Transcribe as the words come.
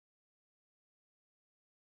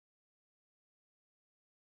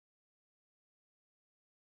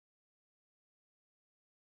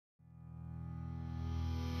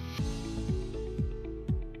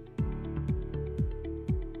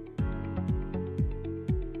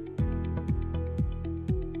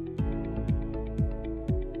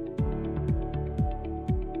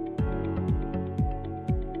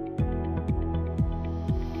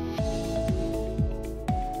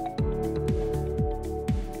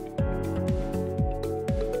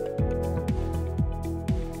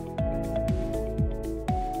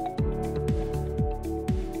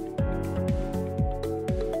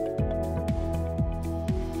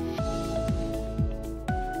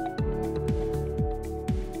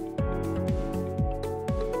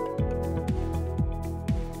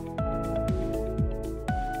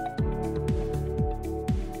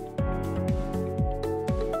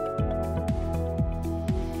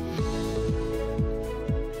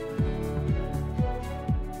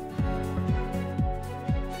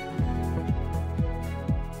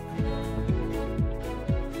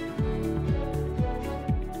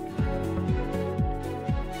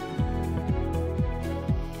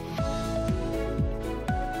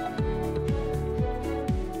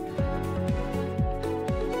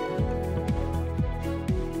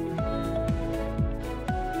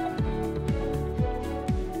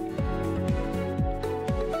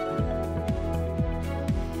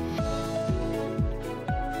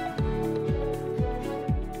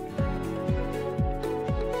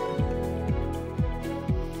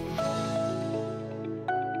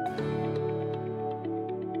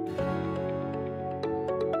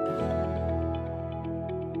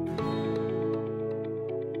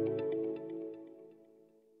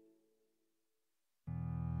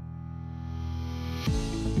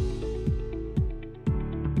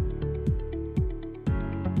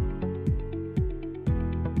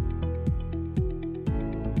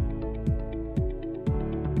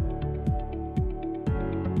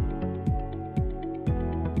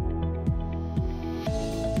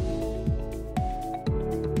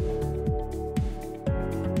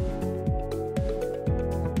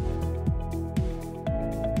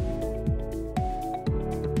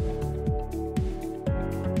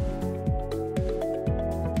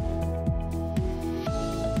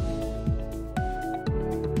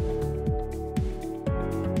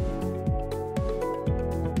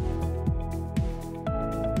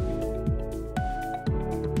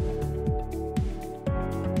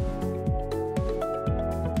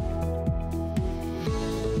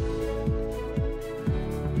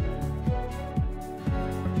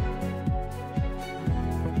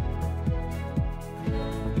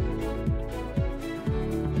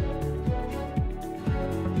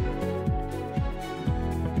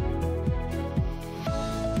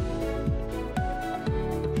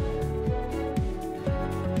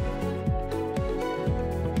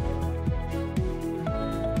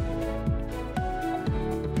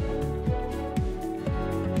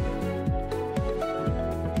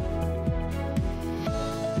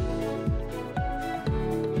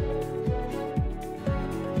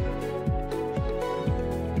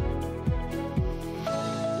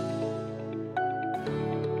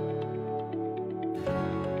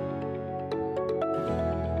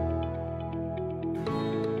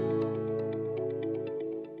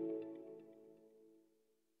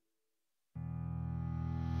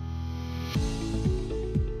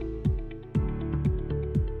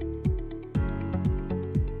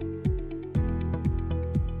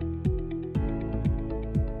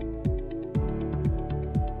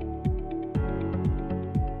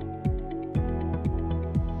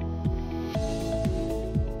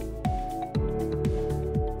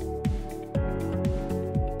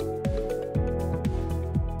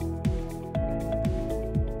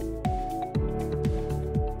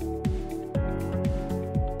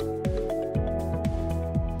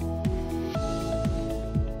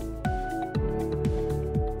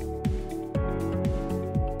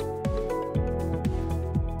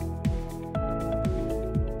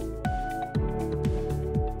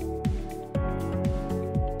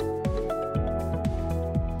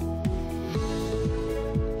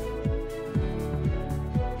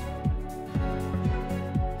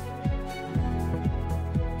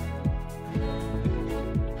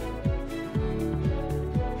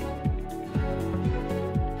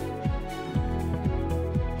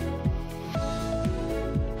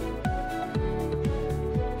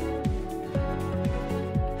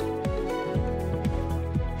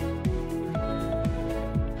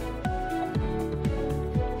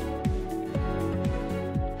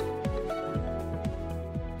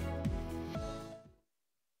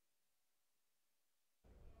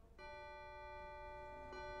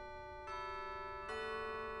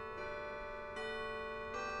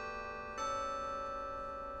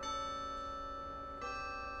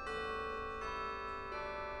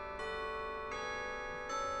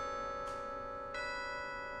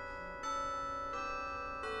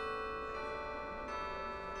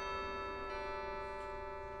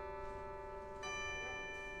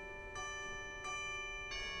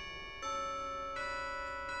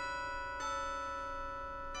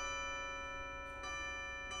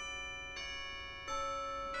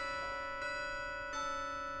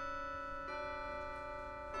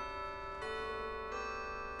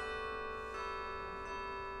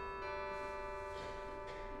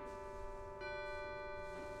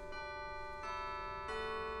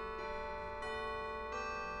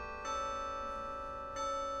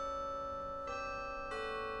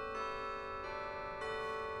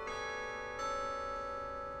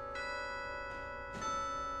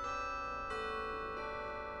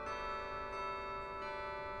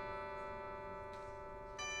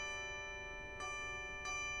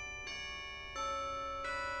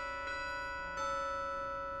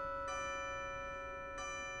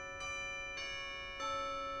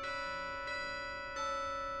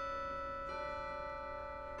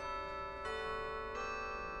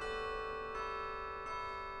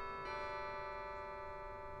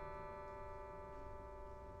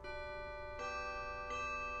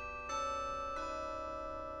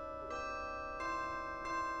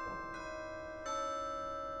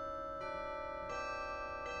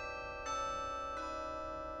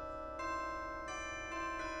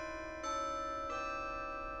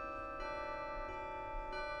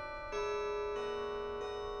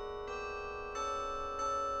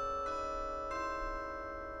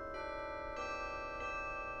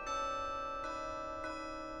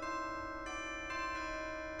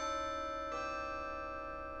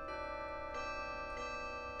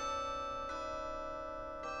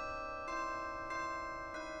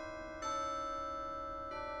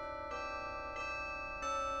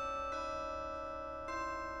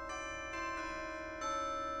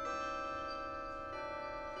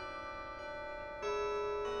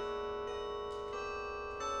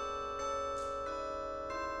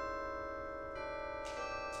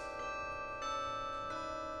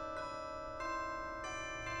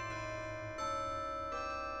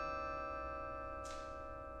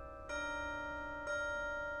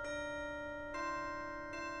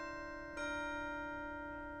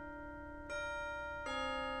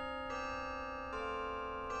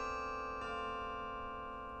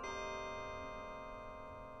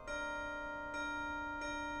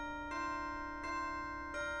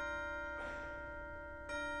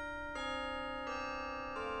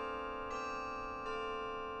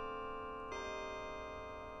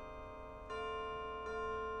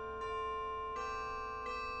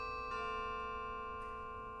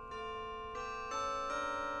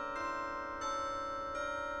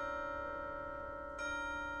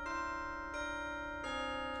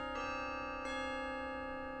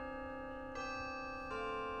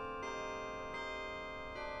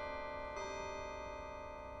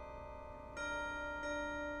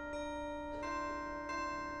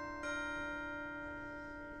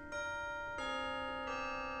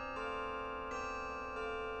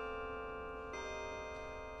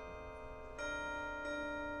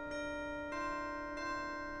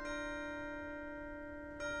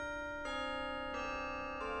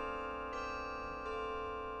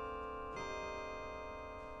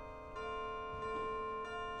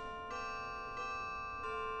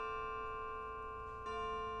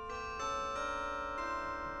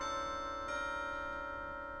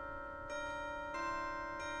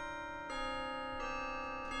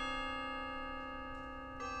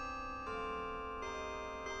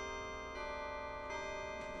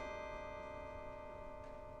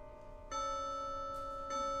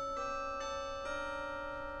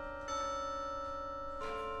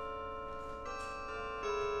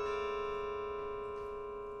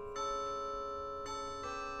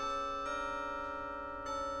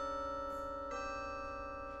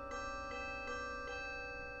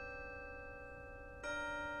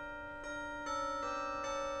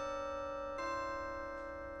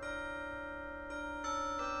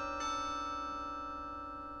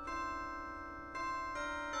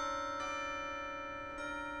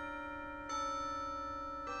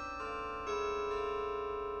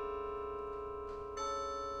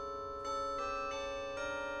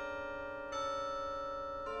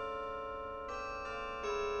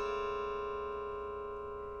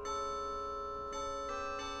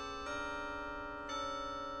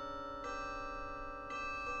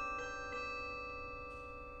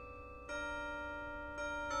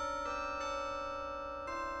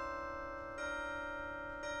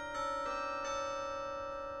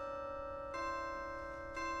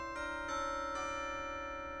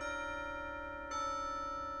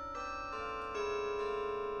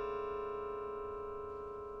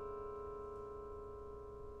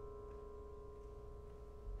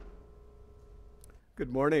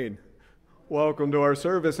Good morning. Welcome to our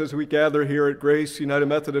service as we gather here at Grace United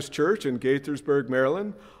Methodist Church in Gaithersburg,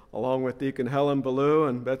 Maryland, along with Deacon Helen Ballou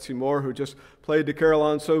and Betsy Moore, who just played the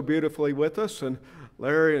carillon so beautifully with us, and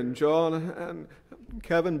Larry and John and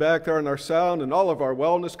Kevin back there on our sound, and all of our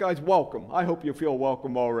wellness guys. Welcome. I hope you feel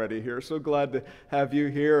welcome already here. So glad to have you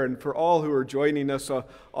here. And for all who are joining us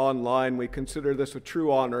online, we consider this a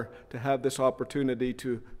true honor to have this opportunity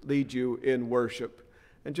to lead you in worship.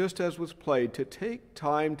 And just as was played, to take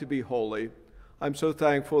time to be holy, I'm so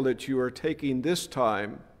thankful that you are taking this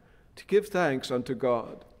time to give thanks unto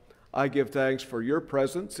God. I give thanks for your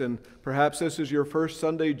presence, and perhaps this is your first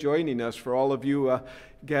Sunday joining us. For all of you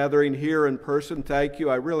gathering here in person, thank you.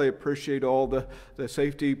 I really appreciate all the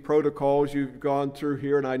safety protocols you've gone through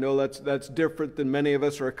here, and I know that's different than many of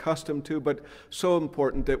us are accustomed to, but so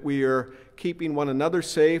important that we are keeping one another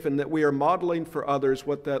safe and that we are modeling for others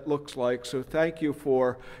what that looks like. So thank you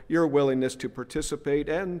for your willingness to participate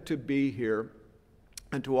and to be here.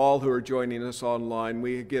 And to all who are joining us online,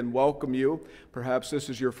 we again welcome you. Perhaps this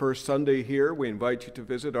is your first Sunday here. We invite you to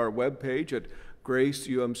visit our webpage at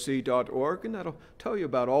graceumc.org, and that'll tell you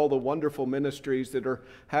about all the wonderful ministries that are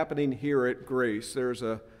happening here at Grace. There's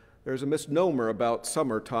a misnomer about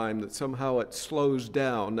summertime that somehow it slows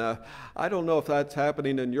down. I don't know if that's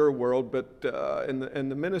happening in your world, but in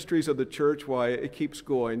the ministries of the church, why, it keeps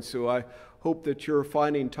going. So I hope that you're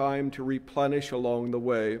finding time to replenish along the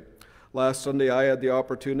way. Last Sunday, I had the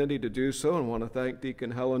opportunity to do so, and want to thank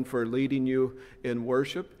Deacon Helen for leading you in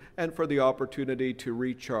worship and for the opportunity to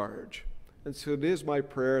recharge. And so it is my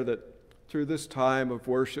prayer that through this time of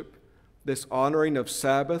worship, this honoring of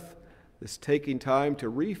Sabbath, this taking time to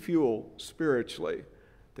refuel spiritually,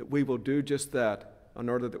 that we will do just that in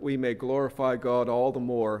order that we may glorify God all the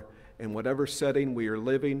more in whatever setting we are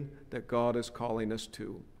living that God is calling us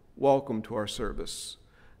to. Welcome to our service.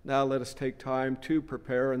 Now let us take time to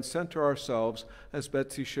prepare and center ourselves as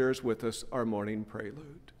Betsy shares with us our morning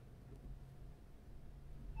prelude.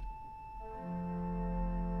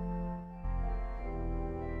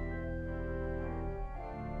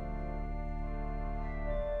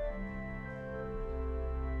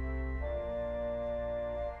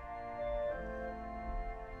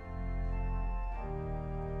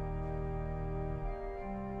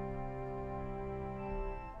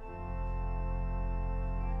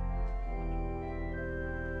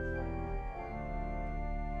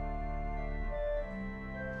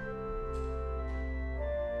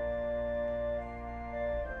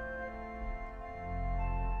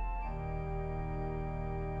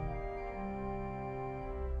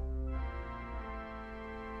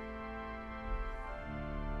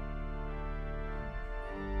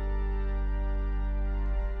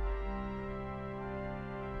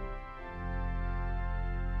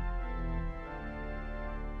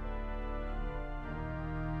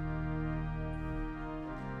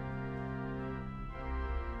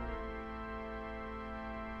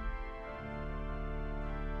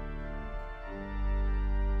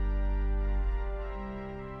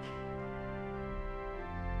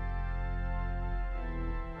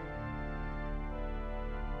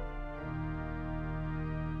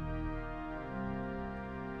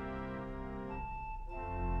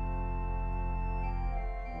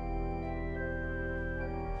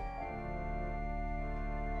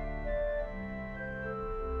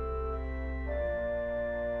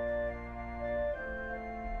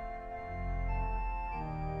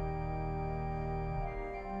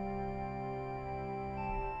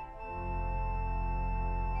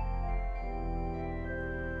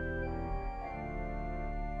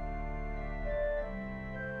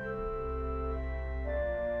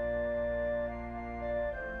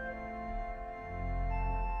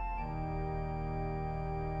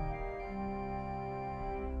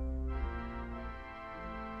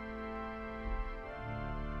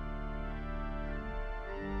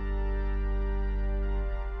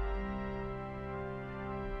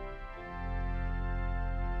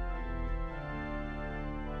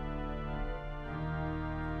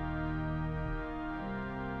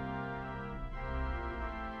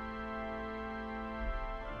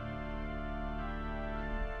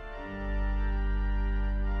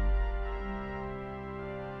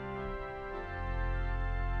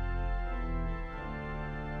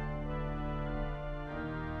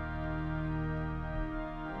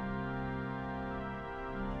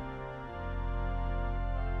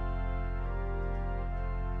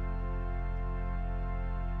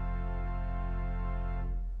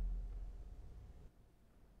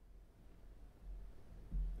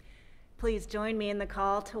 Please join me in the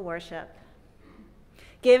call to worship.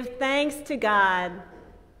 Give thanks to God.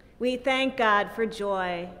 We thank God for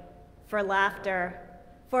joy, for laughter,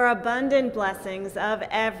 for abundant blessings of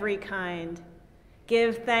every kind.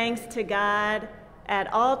 Give thanks to God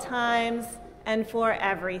at all times and for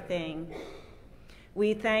everything.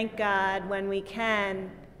 We thank God when we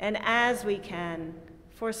can and as we can,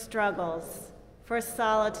 for struggles, for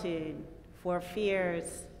solitude, for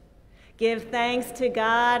fears. Give thanks to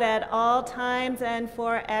God at all times and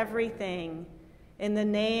for everything, in the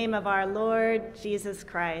name of our Lord Jesus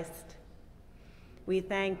Christ. We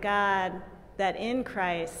thank God that in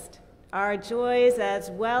Christ, our joys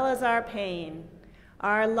as well as our pain,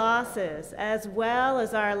 our losses as well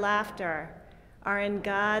as our laughter, are in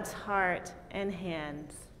God's heart and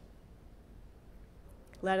hands.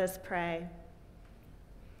 Let us pray.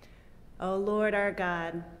 O Lord our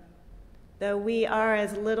God, though we are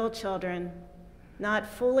as little children, not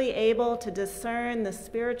fully able to discern the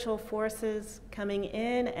spiritual forces coming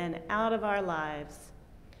in and out of our lives,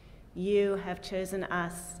 you have chosen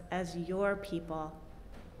us as your people.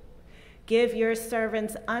 Give your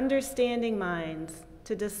servants understanding minds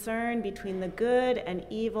to discern between the good and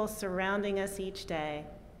evil surrounding us each day,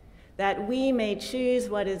 that we may choose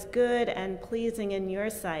what is good and pleasing in your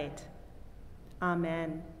sight.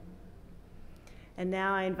 Amen. And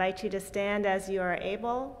now I invite you to stand as you are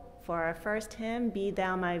able for our first hymn, Be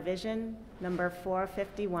Thou My Vision, number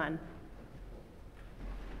 451.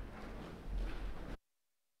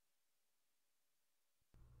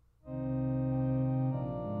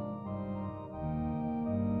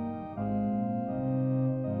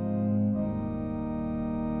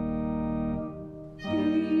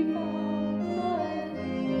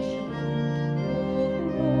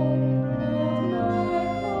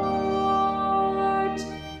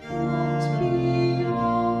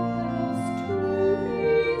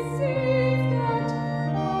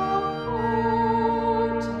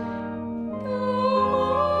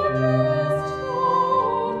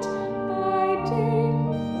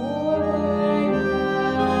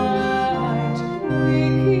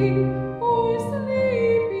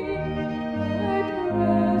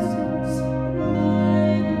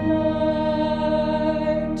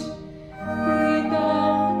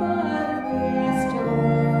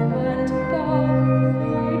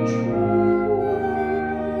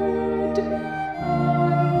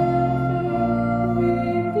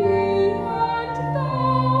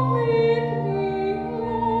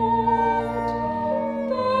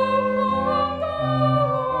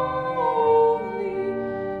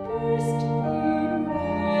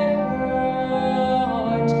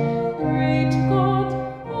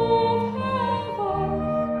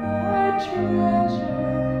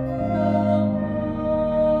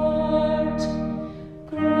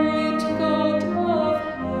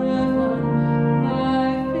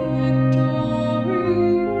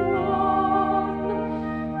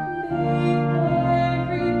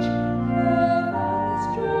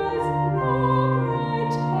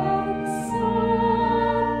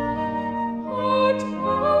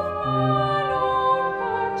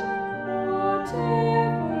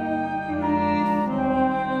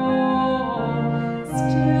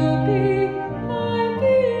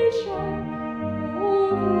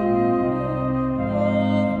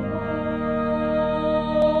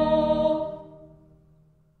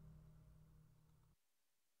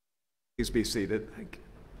 Please be seated. Thank you.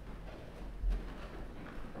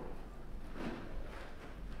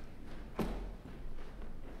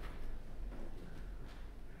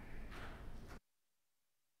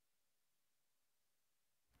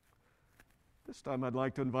 This time I'd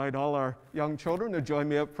like to invite all our young children to join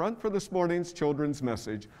me up front for this morning's children's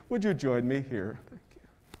message. Would you join me here? Thank you.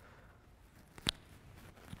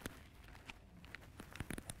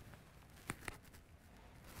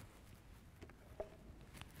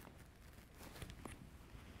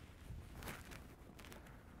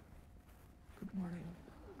 Good morning.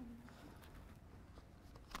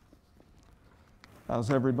 How's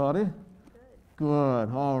everybody? Good.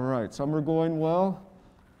 All right. Summer going well?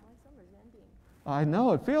 I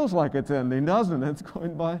know, it feels like it's ending, doesn't it? It's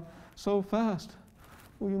going by so fast.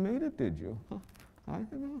 Well, you made it, did you? Huh?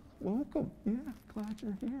 Welcome. Yeah, glad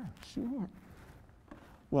you're here. Sure.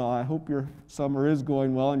 Well, I hope your summer is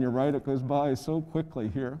going well, and you're right, it goes by so quickly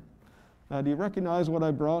here. Now, do you recognize what I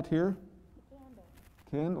brought here?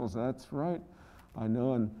 Candles, that's right. I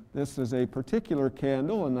know, and this is a particular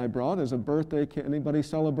candle, and I brought as a birthday. Anybody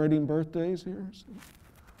celebrating birthdays here?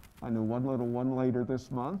 I know one little one later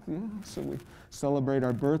this month, yeah, so we celebrate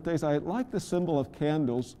our birthdays. I like the symbol of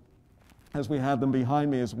candles, as we have them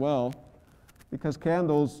behind me as well, because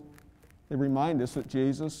candles, they remind us that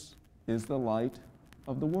Jesus is the light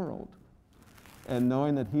of the world. And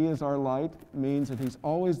knowing that He is our light means that He's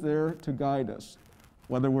always there to guide us,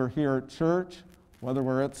 whether we're here at church Whether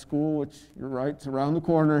we're at school, which you're right, it's around the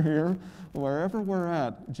corner here, wherever we're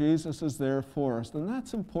at, Jesus is there for us. And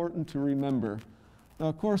that's important to remember. Now,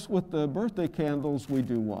 of course, with the birthday candles, we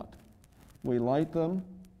do what? We light them,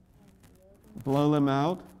 blow them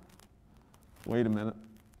out. Wait a minute.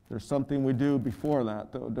 There's something we do before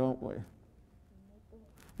that, though, don't we?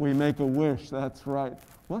 We make a wish, that's right.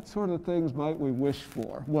 What sort of things might we wish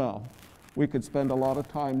for? Well, we could spend a lot of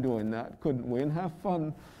time doing that, couldn't we? And have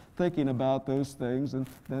fun thinking about those things, and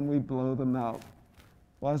then we blow them out.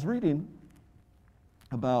 Well, I was reading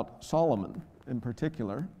about Solomon in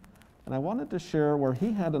particular, and I wanted to share where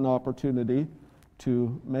he had an opportunity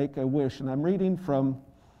to make a wish. And I'm reading from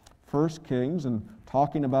 1 Kings and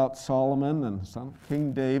talking about Solomon and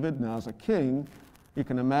King David. Now, as a king, you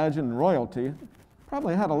can imagine royalty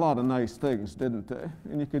probably had a lot of nice things, didn't they?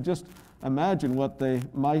 And you could just imagine what they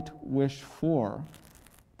might wish for.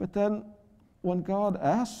 But then when God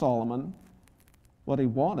asked Solomon what he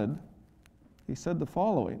wanted, he said the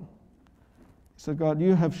following. He said, God,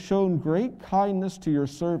 you have shown great kindness to your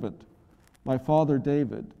servant, my father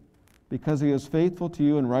David, because he is faithful to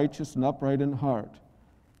you and righteous and upright in heart.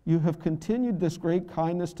 You have continued this great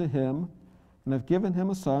kindness to him and have given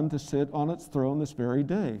him a son to sit on its throne this very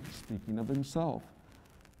day, speaking of himself.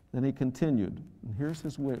 Then he continued, and here's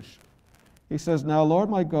his wish. He says, now, Lord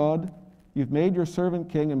my God, you've made your servant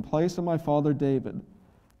king in place of my father David,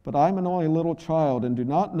 but I'm an only little child and do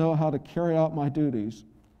not know how to carry out my duties.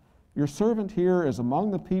 Your servant here is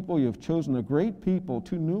among the people you have chosen, a great people,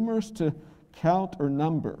 too numerous to count or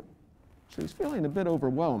number. So he's feeling a bit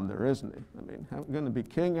overwhelmed there, isn't he? I mean, I'm going to be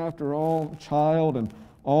king after all, child, and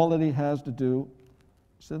all that he has to do.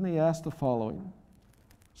 So then he asked the following.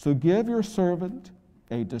 So give your servant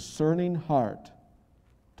a discerning heart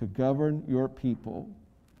to govern your people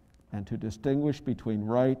and to distinguish between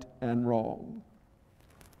right and wrong.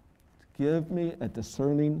 Give me a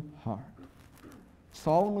discerning heart.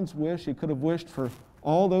 Solomon's wish, he could have wished for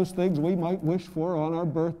all those things we might wish for on our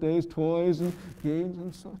birthdays, toys and games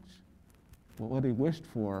and such. But what he wished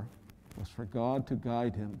for was for God to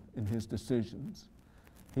guide him in his decisions.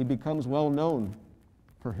 He becomes well known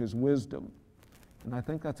for his wisdom. And I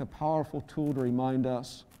think that's a powerful tool to remind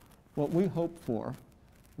us what we hope for,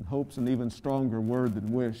 and hope's an even stronger word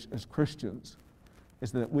than wish as Christians,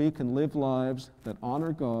 is that we can live lives that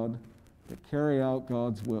honor God, that carry out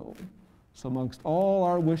God's will. So amongst all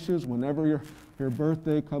our wishes, whenever your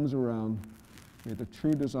birthday comes around, may the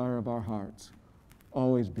true desire of our hearts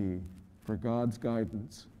always be for God's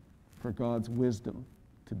guidance, for God's wisdom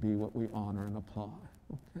to be what we honor and apply.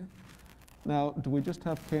 Okay? Now, do we just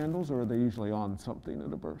have candles, or are they usually on something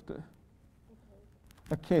at a birthday?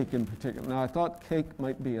 A cake in particular. Now, I thought cake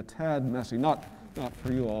might be a tad messy, not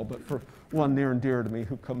for you all, but for one near and dear to me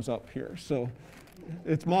who comes up here. So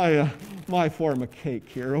it's my form of cake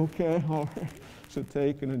here, okay? All right. So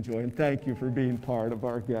take and enjoy, and thank you for being part of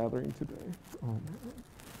our gathering today. Amen.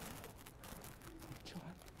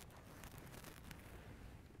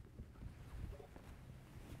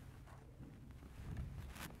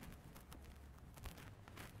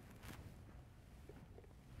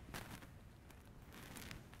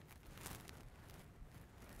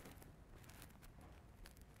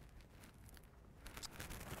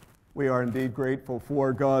 We are indeed grateful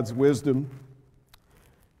for God's wisdom.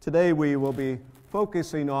 Today we will be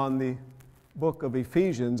focusing on the book of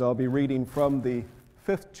Ephesians. I'll be reading from the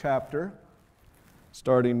 5th chapter,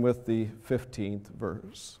 starting with the 15th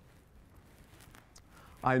verse.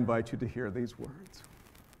 I invite you to hear these words.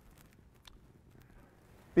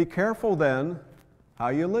 Be careful then how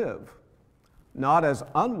you live, not as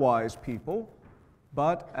unwise people,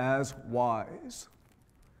 but as wise,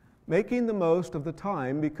 making the most of the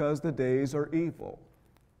time because the days are evil.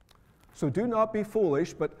 So do not be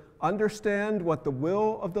foolish, but understand what the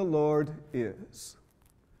will of the Lord is.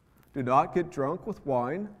 Do not get drunk with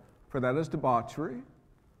wine, for that is debauchery,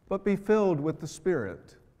 but be filled with the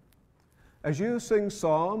Spirit. As you sing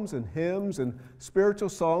psalms and hymns and spiritual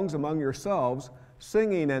songs among yourselves,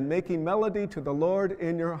 singing and making melody to the Lord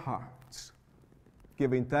in your hearts,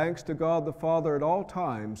 giving thanks to God the Father at all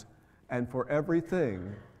times and for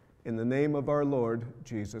everything, in the name of our Lord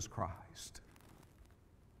Jesus Christ.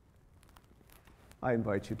 I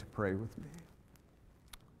invite you to pray with me.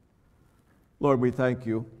 Lord, we thank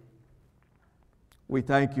you. We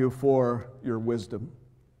thank you for your wisdom.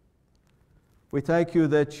 We thank you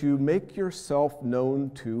that you make yourself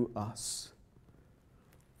known to us,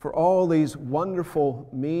 for all these wonderful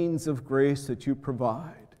means of grace that you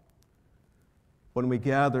provide when we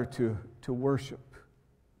gather to worship,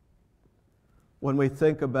 when we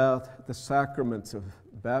think about the sacraments of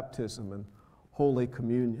baptism and Holy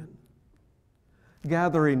Communion,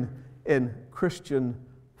 gathering in Christian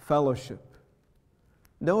fellowship,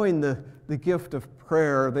 knowing the gift of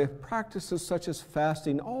prayer, the practices such as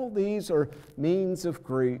fasting. All these are means of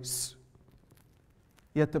grace.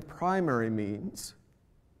 Yet the primary means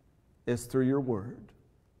is through your word.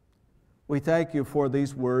 We thank you for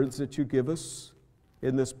these words that you give us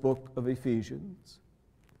in this book of Ephesians.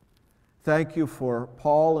 Thank you for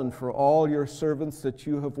Paul and for all your servants that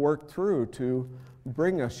you have worked through to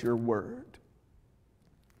bring us your word.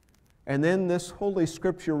 And then this Holy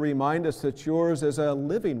Scripture remind us that yours is a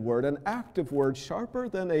living word, an active word, sharper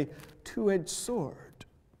than a two-edged sword.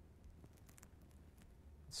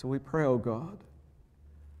 So we pray, O God,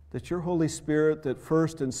 that your Holy Spirit that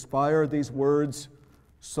first inspired these words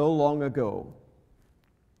so long ago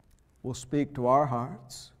will speak to our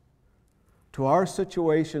hearts, to our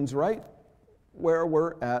situations right where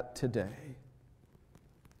we're at today.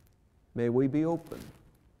 May we be open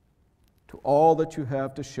to all that you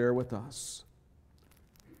have to share with us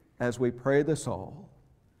as we pray this all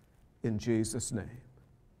in Jesus' name.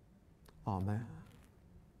 Amen.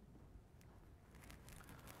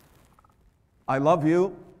 I love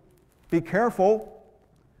you. Be careful.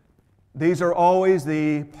 These are always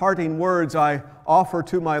the parting words I offer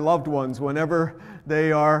to my loved ones whenever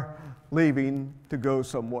they are leaving to go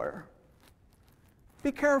somewhere.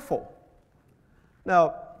 Be careful.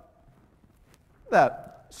 Now,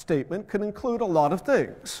 that statement can include a lot of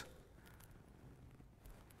things.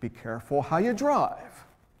 Be careful how you drive.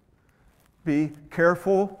 Be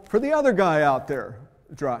careful for the other guy out there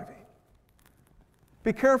driving.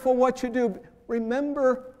 Be careful what you do.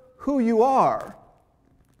 Remember who you are.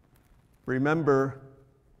 Remember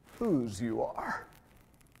whose you are.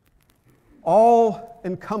 All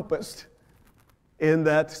encompassed in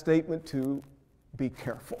that statement to be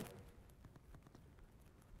careful.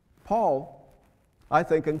 Paul, I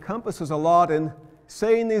think, encompasses a lot in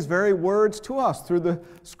saying these very words to us through the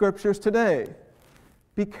Scriptures today.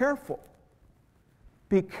 Be careful.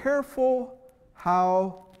 Be careful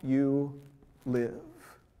how you live.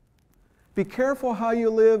 Be careful how you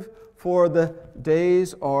live, for the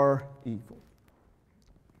days are evil.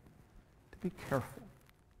 To be careful.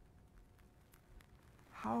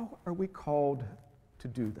 How are we called to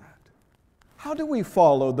do that? How do we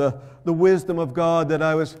follow the wisdom of God that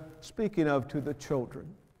I was speaking of to the children?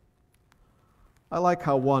 I like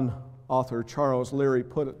how one author, Charles Leary,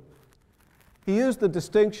 put it. He used the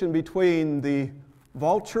distinction between the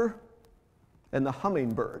vulture and the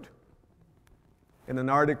hummingbird. In an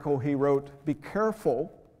article he wrote, be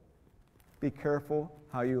careful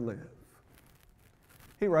how you live.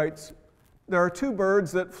 He writes, there are two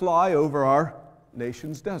birds that fly over our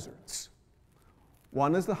nation's deserts.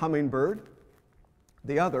 One is the hummingbird,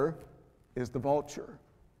 the other is the vulture.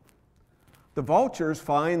 The vultures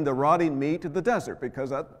find the rotting meat of the desert because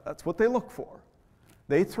that's what they look for.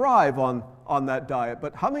 They thrive on that diet.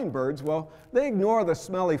 But hummingbirds, well, they ignore the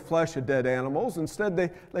smelly flesh of dead animals. Instead,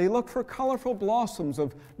 they look for colorful blossoms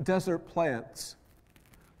of desert plants.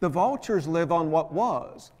 The vultures live on what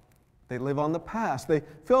was. They live on the past. They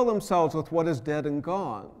fill themselves with what is dead and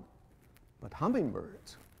gone. But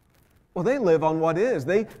hummingbirds, well, they live on what is.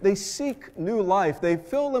 They seek new life. They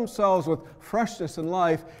fill themselves with freshness and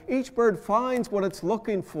life. Each bird finds what it's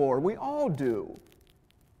looking for. We all do.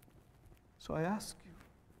 So I ask you,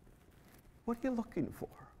 what are you looking for?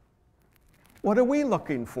 What are we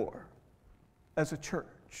looking for as a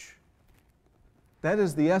church? That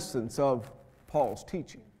is the essence of Paul's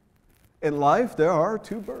teaching. In life, there are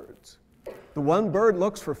two birds. The one bird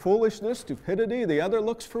looks for foolishness, stupidity. The other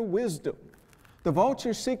looks for wisdom. The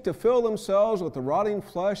vultures seek to fill themselves with the rotting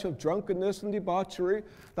flesh of drunkenness and debauchery.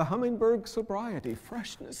 The hummingbird, sobriety,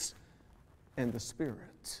 freshness, and the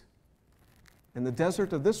Spirit. In the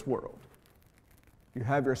desert of this world, you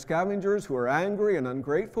have your scavengers who are angry and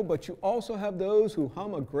ungrateful, but you also have those who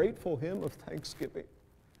hum a grateful hymn of thanksgiving.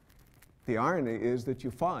 The irony is that you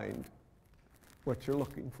find what you're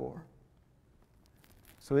looking for.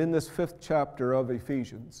 So in this 5th chapter of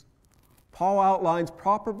Ephesians, Paul outlines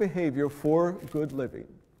proper behavior for good living.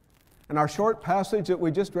 In our short passage that we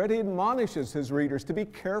just read, he admonishes his readers to be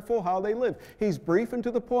careful how they live. He's brief and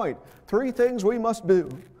to the point. 3 things we must do: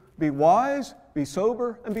 be wise, be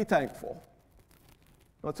sober, and be thankful.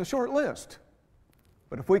 Well, it's a short list.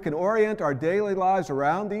 But if we can orient our daily lives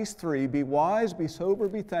around these 3, be wise, be sober,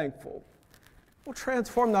 be thankful, we'll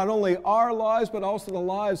transform not only our lives, but also the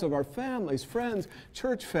lives of our families, friends,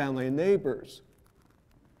 church family, and neighbors.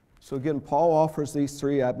 So again, Paul offers these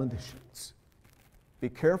 3 admonitions. Be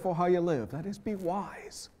careful how you live. That is, be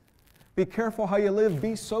wise. Be careful how you live.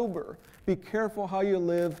 Be sober. Be careful how you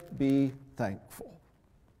live. Be thankful.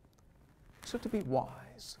 So to be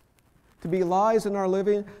wise. To be wise in our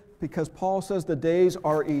living, because Paul says the days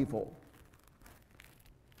are evil.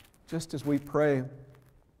 Just as we pray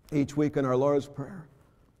each week in our Lord's Prayer,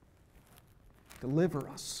 deliver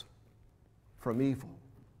us from evil.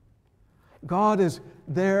 God is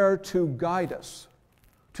there to guide us,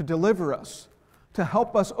 to deliver us, to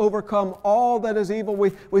help us overcome all that is evil.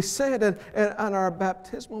 We say it in our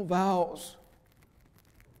baptismal vows,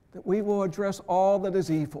 that we will address all that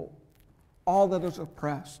is evil, all that is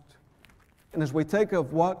oppressed. And as we think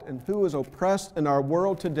of what and who is oppressed in our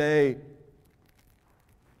world today,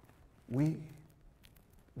 we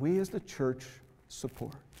as the church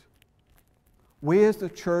support. We as the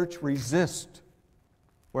church resist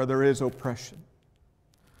where there is oppression.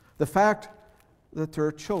 The fact that there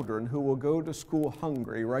are children who will go to school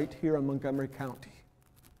hungry right here in Montgomery County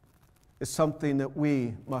is something that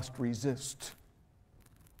we must resist.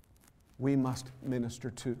 We must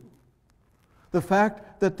minister to. The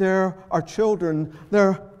fact that there are children, there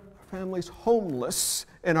are families homeless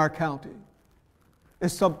in our county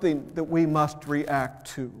is something that we must react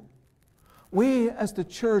to. We as the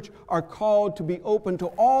church are called to be open to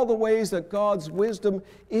all the ways that God's wisdom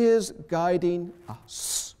is guiding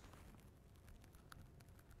us.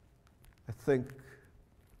 I think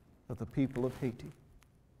of the people of Haiti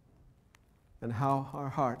and how our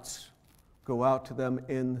hearts go out to them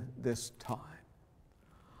in this time.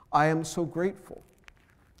 I am so grateful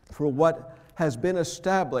for what has been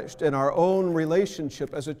established in our own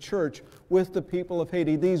relationship as a church with the people of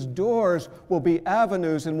Haiti. These doors will be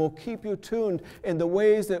avenues and will keep you tuned in the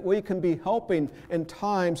ways that we can be helping in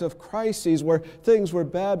times of crises where things were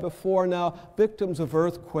bad before, now victims of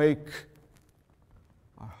earthquake.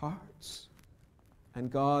 Our hearts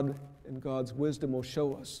and God in God's wisdom will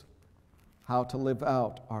show us how to live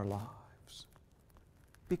out our lives.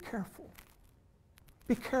 Be careful.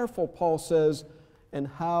 Be careful, Paul says, in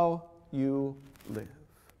how you live.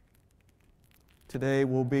 Today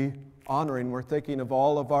we'll be honoring, we're thinking of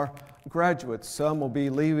all of our graduates. Some will be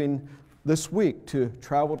leaving this week to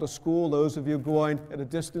travel to school, those of you going at a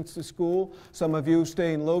distance to school, some of you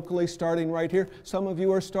staying locally, starting right here, some of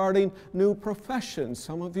you are starting new professions,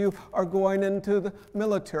 some of you are going into the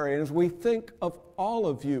military. And as we think of all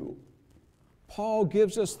of you, Paul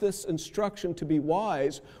gives us this instruction to be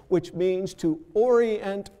wise, which means to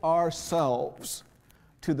orient ourselves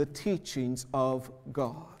to the teachings of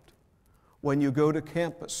God. When you go to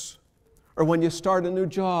campus or when you start a new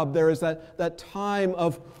job, there is that time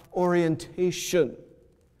of orientation.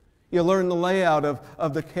 You learn the layout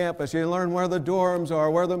of the campus. You learn where the dorms are,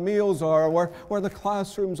 where the meals are, where the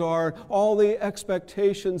classrooms are, all the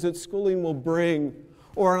expectations that schooling will bring.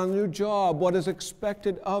 Or on a new job, what is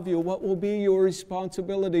expected of you, what will be your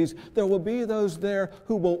responsibilities. There will be those there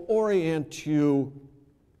who will orient you.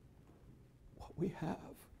 What we have.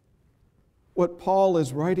 What Paul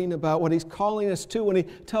is writing about, what he's calling us to when he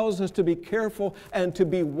tells us to be careful and to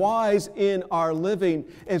be wise in our living,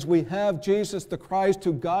 as we have Jesus the Christ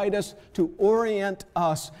to guide us, to orient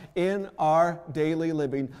us in our daily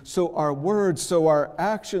living. So our words, so our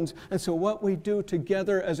actions, and so what we do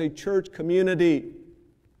together as a church community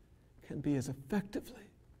can be as effectively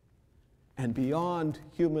and beyond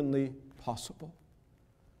humanly possible.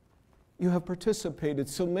 You have participated,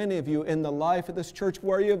 so many of you, in the life of this church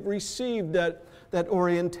where you have received that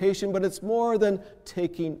orientation, but it's more than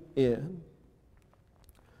taking in.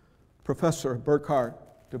 Professor Burkhard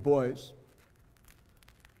Du Bois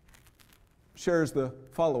shares the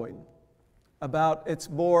following about it's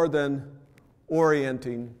more than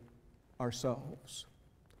orienting ourselves.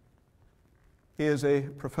 He is a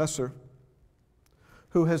professor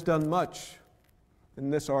who has done much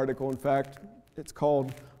in this article. In fact, it's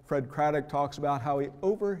called Fred Craddock talks about how he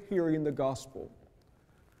overhearing the gospel.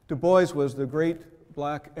 Du Bois was the great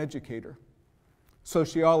black educator,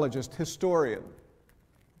 sociologist, historian.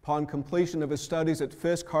 Upon completion of his studies at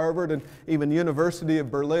Fisk, Harvard, and even University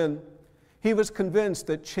of Berlin, he was convinced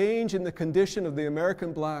that change in the condition of the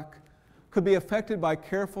American black could be affected by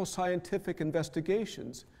careful scientific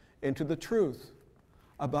investigations into the truth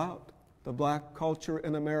about the black culture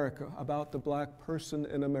in America, about the black person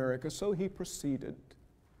in America. So he proceeded.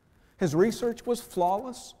 His research was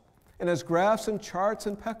flawless, and his graphs and charts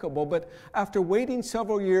impeccable, but after waiting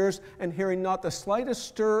several years and hearing not the slightest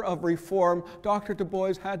stir of reform, Dr. Du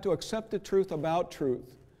Bois had to accept the truth about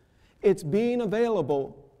truth. Its being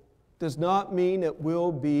available does not mean it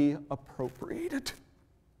will be appropriated.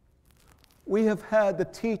 We have had the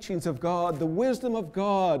teachings of God, the wisdom of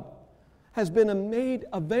God, has been made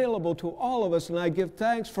available to all of us, and I give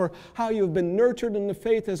thanks for how you've been nurtured in the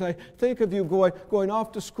faith as I think of you going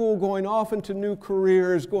off to school, going off into new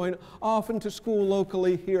careers, going off into school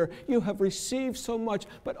locally here. You have received so much,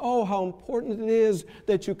 but oh, how important it is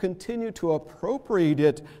that you continue to appropriate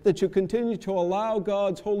it, that you continue to allow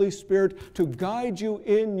God's Holy Spirit to guide you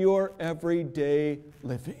in your everyday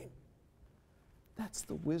living. That's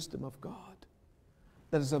the wisdom of God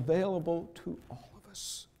that is available to all of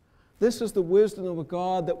us. This is the wisdom of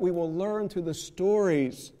God that we will learn through the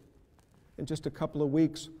stories. In just a couple of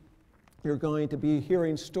weeks, you're going to be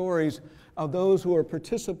hearing stories of those who are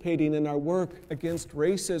participating in our work against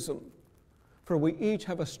racism. For we each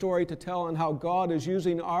have a story to tell on how God is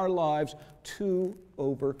using our lives to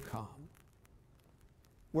overcome.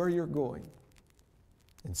 Where you're going,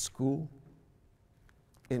 in school,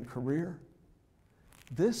 in career,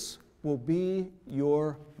 this will be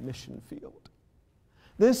your mission field.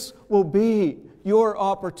 This will be your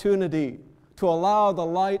opportunity to allow the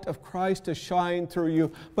light of Christ to shine through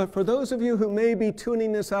you. But for those of you who may be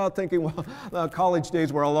tuning this out thinking, well, college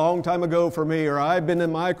days were a long time ago for me, or I've been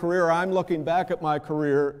in my career, or I'm looking back at my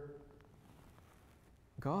career,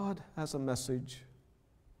 God has a message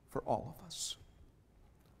for all of us.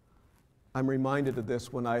 I'm reminded of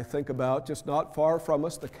this when I think about, just not far from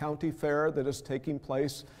us, the county fair that is taking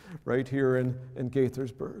place right here in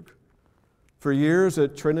Gaithersburg. For years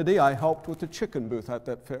at Trinity, I helped with the chicken booth at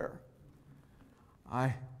that fair.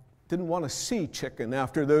 I didn't want to see chicken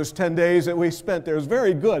after those 10 days that we spent there. It was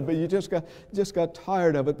very good, but you just got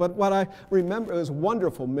tired of it. But what I remember, it was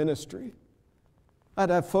wonderful ministry.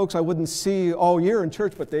 I'd have folks I wouldn't see all year in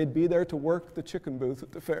church, but they'd be there to work the chicken booth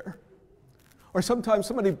at the fair. Or sometimes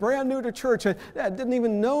somebody brand new to church that didn't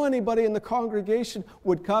even know anybody in the congregation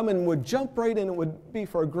would come and would jump right in. It would be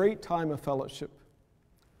for a great time of fellowship.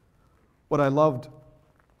 What I loved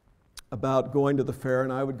about going to the fair,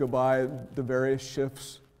 and I would go by the various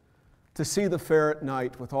shifts, to see the fair at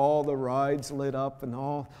night with all the rides lit up and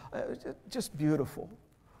all, just beautiful.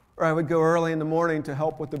 Or I would go early in the morning to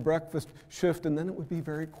help with the breakfast shift, and then it would be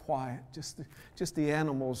very quiet, just the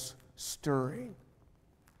animals stirring.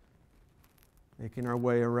 Making our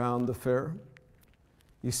way around the fair.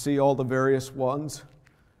 You see all the various ones.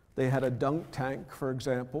 They had a dunk tank, for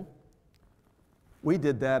example. We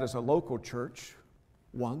did that as a local church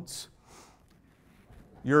once.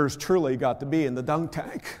 Yours truly got to be in the dunk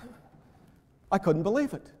tank. I couldn't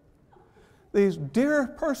believe it. These dear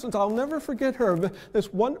persons, I'll never forget her.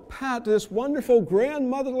 This wonderful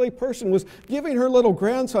grandmotherly person was giving her little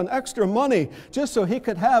grandson extra money just so he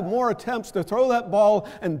could have more attempts to throw that ball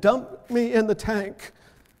and dump me in the tank.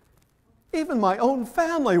 Even my own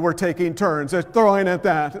family were taking turns at throwing at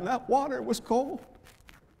that, and that water was cold.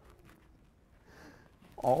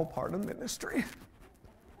 All part of ministry. Of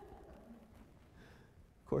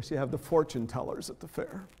course, you have the fortune tellers at the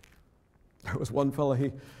fair. There was one fellow,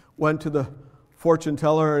 he went to the fortune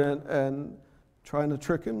teller and trying to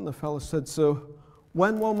trick him. The fellow said, "So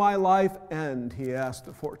when will my life end?" he asked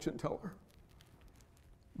the fortune teller.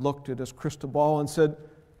 Looked at his crystal ball and said,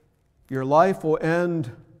 "Your life will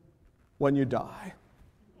end when you die."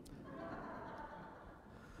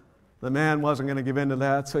 The man wasn't going to give in to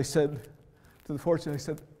that, so he said to the fortune teller, he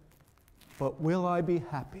said, "But will I be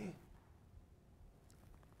happy?"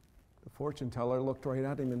 The fortune teller looked right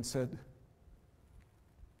at him and said,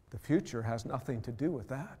 "The future has nothing to do with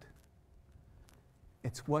that.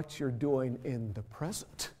 It's what you're doing in the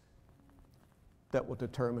present that will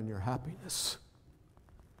determine your happiness."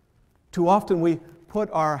 Too often we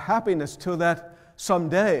put our happiness to that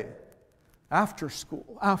someday, after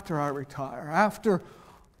school, after I retire, after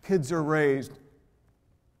kids are raised,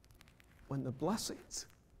 when the blessings,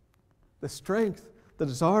 the strength that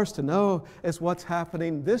is ours to know is what's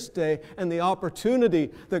happening this day and the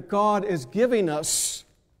opportunity that God is giving us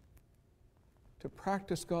to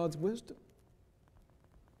practice God's wisdom.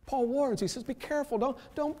 Paul warns, he says, be careful,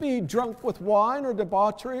 don't be drunk with wine or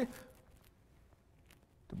debauchery.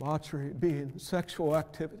 Debauchery being sexual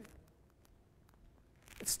activity.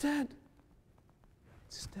 Instead,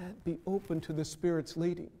 be open to the Spirit's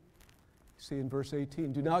leading. See in verse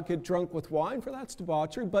 18, do not get drunk with wine, for that's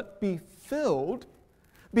debauchery, but be filled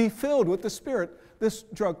with the Spirit. This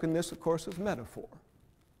drunkenness, of course, is metaphor.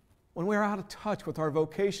 When we're out of touch with our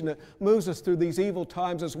vocation, it moves us through these evil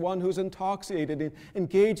times as one who's intoxicated and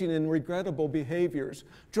engaging in regrettable behaviors.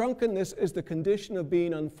 Drunkenness is the condition of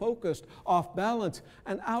being unfocused, off balance,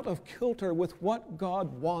 and out of kilter with what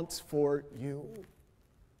God wants for you.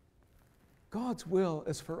 God's will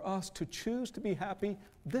is for us to choose to be happy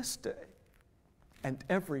this day and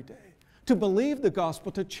every day, to believe the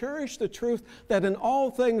gospel, to cherish the truth that in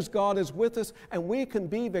all things God is with us and we can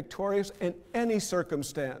be victorious in any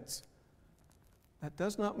circumstance. That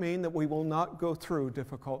does not mean that we will not go through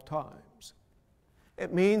difficult times.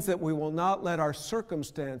 It means that we will not let our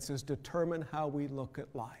circumstances determine how we look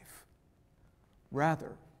at life.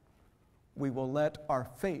 Rather, we will let our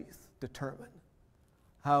faith determine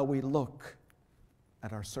how we look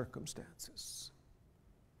at our circumstances.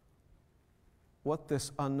 What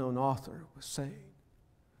this unknown author was saying.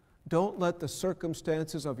 Don't let the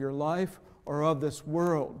circumstances of your life or of this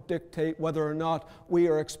world dictate whether or not we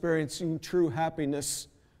are experiencing true happiness,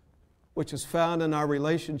 which is found in our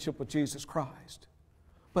relationship with Jesus Christ.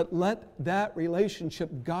 But let that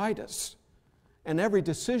relationship guide us in every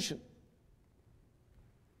decision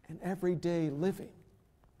and everyday living.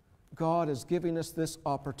 God is giving us this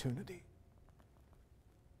opportunity.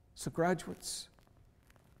 So graduates,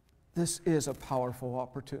 this is a powerful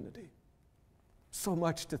opportunity. So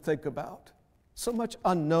much to think about. So much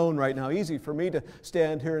unknown right now. Easy for me to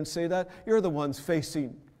stand here and say that. You're the ones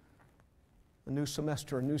facing a new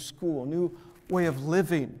semester, a new school, a new way of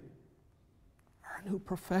living, or a new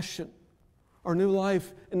profession, or new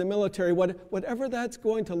life in the military, whatever that's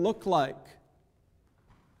going to look like.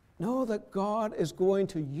 Know that God is going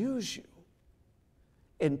to use you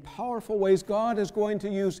in powerful ways. God is going to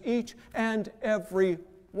use each and every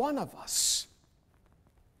one of us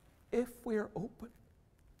if we are open.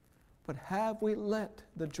 But have we let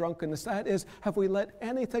the drunkenness, that is, have we let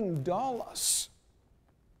anything dull us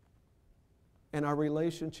in our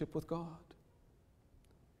relationship with God?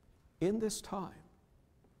 In this time,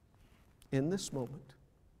 in this moment,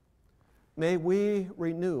 may we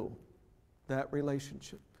renew that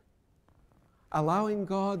relationship, allowing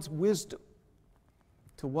God's wisdom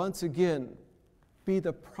to once again be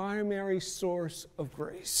the primary source of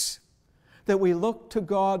grace, that we look to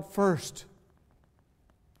God first,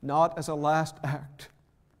 not as a last act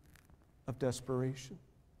of desperation.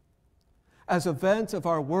 As events of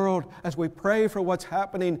our world, as we pray for what's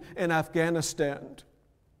happening in Afghanistan,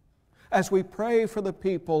 as we pray for the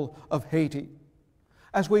people of Haiti,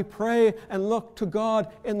 as we pray and look to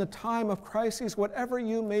God in the time of crises, whatever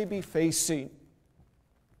you may be facing,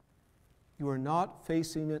 you are not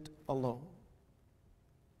facing it alone.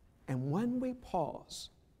 And when we pause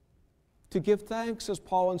to give thanks, as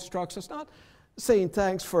Paul instructs us, not saying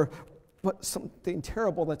thanks for something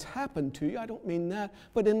terrible that's happened to you, I don't mean that,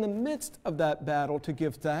 but in the midst of that battle to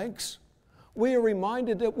give thanks, we are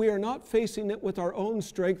reminded that we are not facing it with our own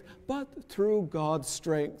strength, but through God's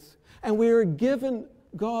strength. And we are given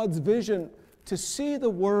God's vision to see the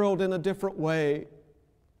world in a different way.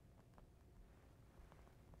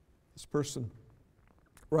 This person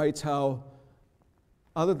writes how,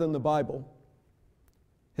 other than the Bible,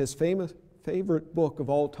 his favorite book of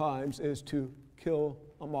all times is To Kill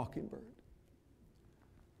a Mockingbird.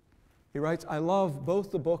 He writes, I love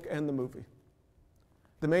both the book and the movie.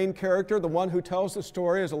 The main character, the one who tells the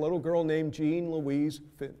story, is a little girl named Jean Louise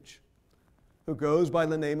Finch, who goes by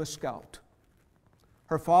the name of Scout.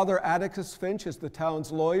 Her father, Atticus Finch, is the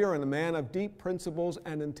town's lawyer and a man of deep principles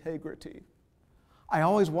and integrity. I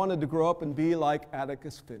always wanted to grow up and be like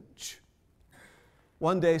Atticus Finch.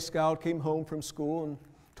 One day, Scout came home from school and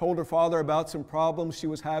told her father about some problems she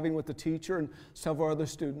was having with the teacher and several other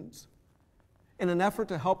students. In an effort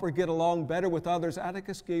to help her get along better with others,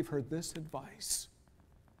 Atticus gave her this advice.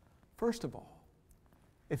 First of all,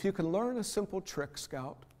 if you can learn a simple trick,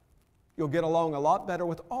 Scout, you'll get along a lot better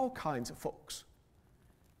with all kinds of folks.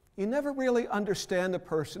 You never really understand a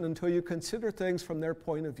person until you consider things from their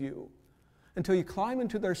point of view, until you climb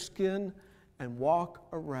into their skin and walk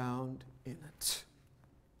around in it.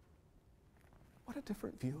 What a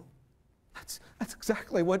different view. That's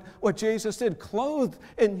exactly what Jesus did, clothed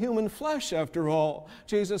in human flesh, after all.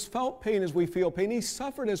 Jesus felt pain as we feel pain. He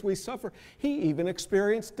suffered as we suffer. He even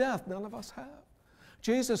experienced death. None of us have.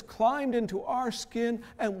 Jesus climbed into our skin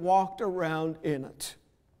and walked around in it.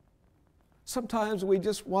 Sometimes we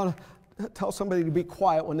just want to tell somebody to be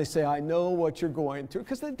quiet when they say, I know what you're going through,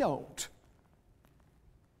 because they don't.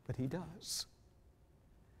 But he does.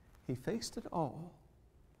 He faced it all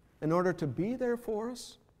in order to be there for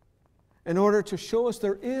us, in order to show us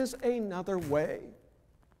there is another way.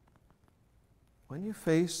 When you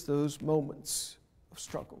face those moments of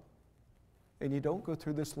struggle, and you don't go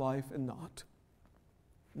through this life and not,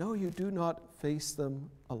 no, you do not face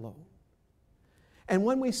them alone. And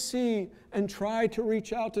when we see and try to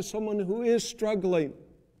reach out to someone who is struggling,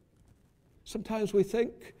 sometimes we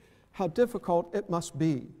think how difficult it must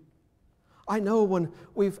be. I know when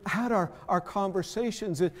we've had our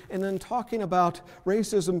conversations and then talking about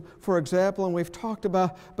racism, for example, and we've talked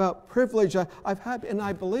about privilege, I've had, and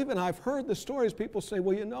I believe, and I've heard the stories, people say,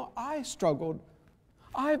 well, you know, I struggled.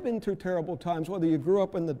 I've been through terrible times, whether you grew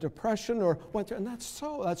up in the Depression or went through, and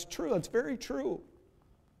that's true, that's very true.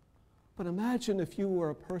 But imagine if you were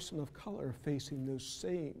a person of color facing those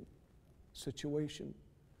same situation,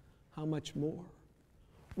 how much more?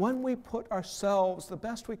 When we put ourselves the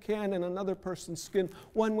best we can in another person's skin,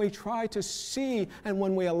 when we try to see and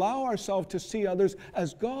when we allow ourselves to see others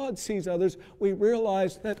as God sees others, we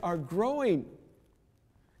realize that our growing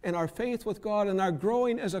in our faith with God and our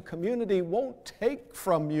growing as a community won't take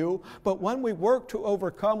from you, but when we work to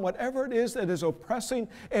overcome whatever it is that is oppressing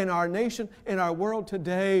in our nation, in our world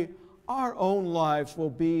today, our own lives will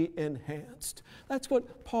be enhanced. That's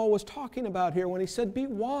what Paul was talking about here when he said, be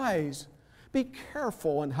wise. Be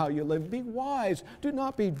careful in how you live. Be wise. Do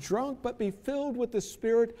not be drunk, but be filled with the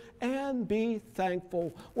Spirit and be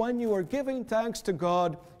thankful. When you are giving thanks to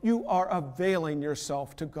God, you are availing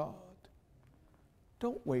yourself to God.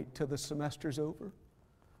 Don't wait till the semester's over,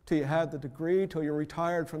 till you have the degree, till you're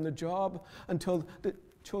retired from the job, until the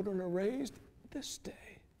children are raised. This day,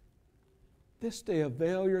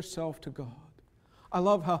 avail yourself to God. I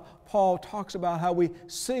love how Paul talks about how we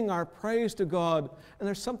sing our praise to God, and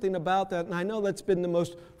there's something about that, and I know that's been the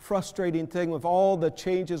most frustrating thing with all the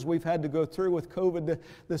changes we've had to go through with COVID.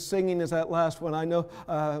 The singing is that last one. I know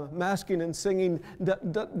masking and singing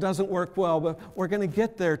doesn't work well, but we're going to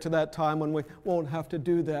get there to that time when we won't have to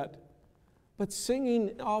do that. But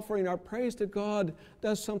singing, offering our praise to God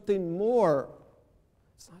does something more.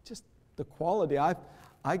 It's not just the quality.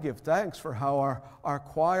 I give thanks for how our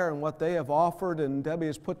choir and what they have offered and Debbie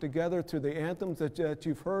has put together through the anthems that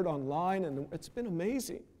you've heard online, and it's been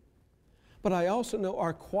amazing. But I also know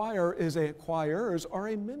our choirs are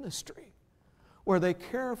a ministry where they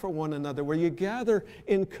care for one another, where you gather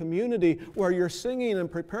in community, where you're singing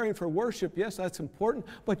and preparing for worship. Yes, that's important,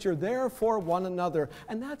 but you're there for one another.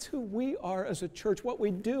 And that's who we are as a church, what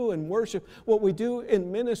we do in worship, what we do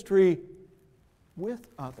in ministry with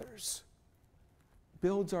others.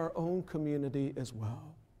 Builds our own community as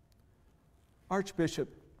well. Archbishop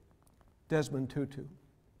Desmond Tutu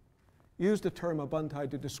used the term Ubuntu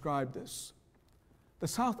to describe this. The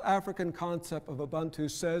South African concept of Ubuntu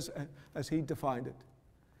says, as he defined it,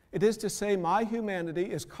 it is to say my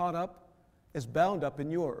humanity is bound up in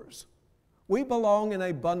yours. We belong in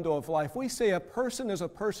a bundle of life. We say a person is a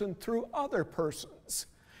person through other persons.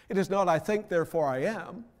 It is not I think, therefore I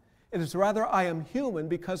am. It is rather, I am human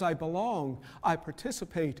because I belong, I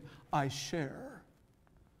participate, I share.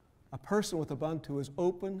 A person with Ubuntu is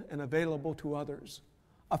open and available to others,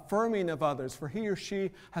 affirming of others, for he or she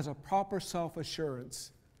has a proper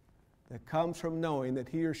self-assurance that comes from knowing that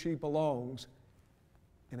he or she belongs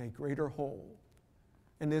in a greater whole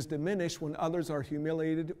and is diminished when others are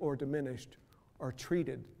humiliated or diminished or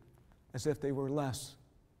treated as if they were less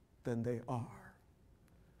than they are.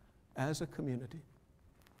 As a community,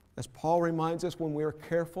 as Paul reminds us, when we are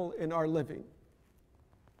careful in our living,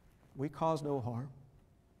 we cause no harm.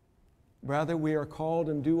 Rather, we are called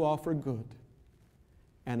and do offer good,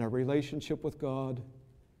 and our relationship with God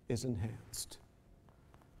is enhanced.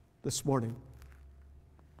 This morning,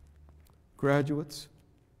 graduates,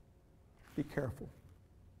 be careful.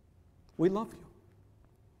 We love you.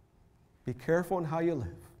 Be careful in how you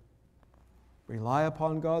live. Rely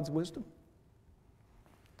upon God's wisdom.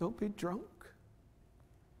 Don't be drunk.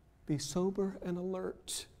 Be sober and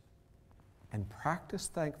alert, and practice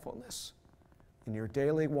thankfulness in your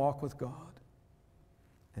daily walk with God.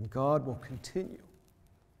 And God will continue,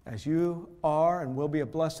 as you are and will be a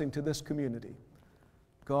blessing to this community.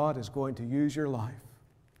 God is going to use your life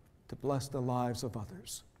to bless the lives of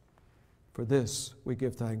others. For this we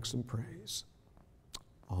give thanks and praise.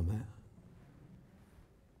 Amen.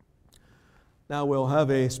 Now we'll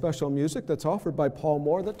have a special music that's offered by Paul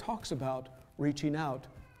Moore that talks about reaching out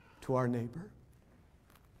to our neighbor.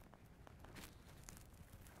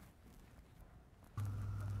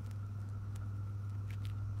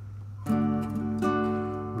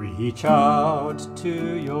 Reach out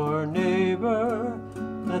to your neighbor,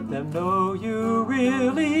 let them know you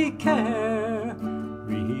really care.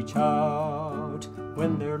 Reach out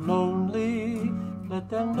when they're lonely, let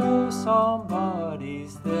them know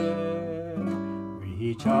somebody's there.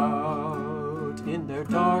 Reach out in their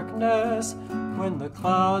darkness, when the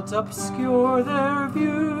clouds obscure their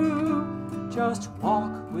view. Just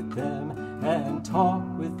walk with them and talk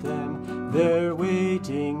with them, they're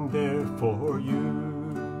waiting there for you.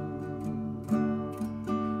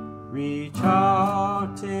 Reach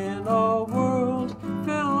out in a world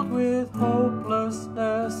filled with hope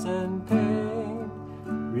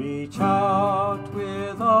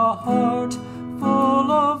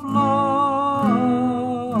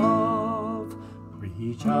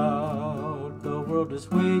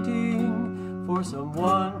waiting for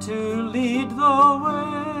someone to lead the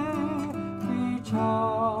way. Reach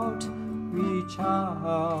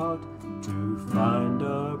out to find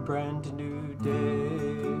a brand new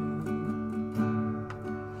day.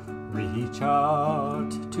 Reach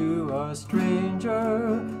out to a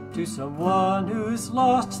stranger, to someone who's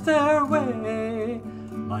lost their way,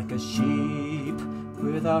 like a sheep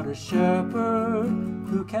without a shepherd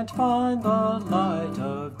who can't find the light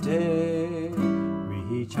of day.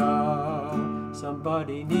 Reach out,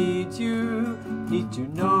 somebody needs you, need to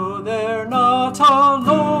know they're not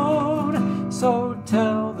alone. So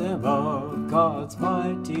tell them of God's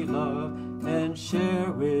mighty love and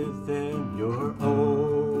share with them your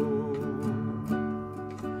own.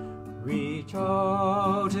 Reach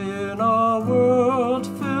out in a world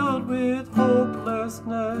filled with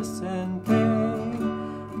hopelessness and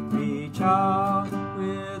pain. Reach out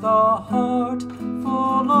with a heart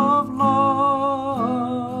full of love.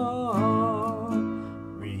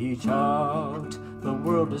 Reach out, the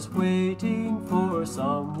world is waiting for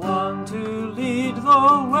someone to lead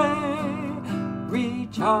the way.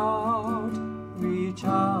 Reach out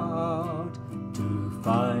to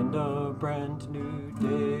find a brand new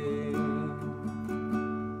day.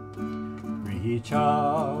 Reach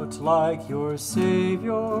out like your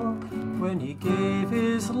Savior when He gave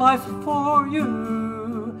His life for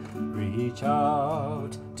you. Reach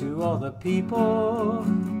out to all the people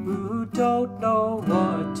who don't know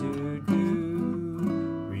what to do.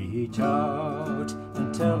 Reach out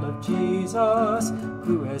and tell of Jesus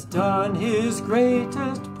who has done His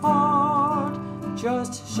greatest part.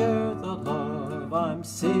 Just share the love I'm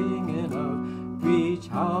singing of. Reach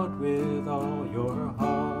out with all your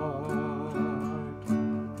heart.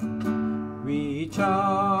 Reach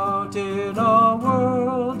out in a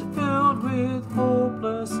world filled with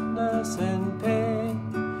hopelessness and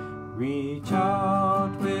pain. Reach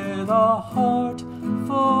out with a heart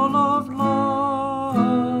full of love.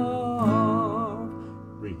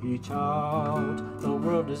 Reach out, the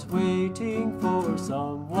world is waiting for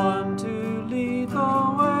someone to lead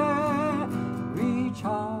the way. Reach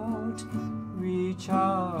out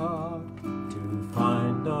to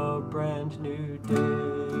find a brand new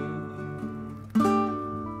day.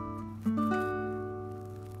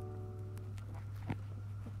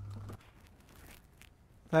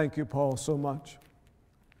 Thank you, Paul, so much.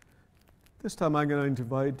 This time I'm going to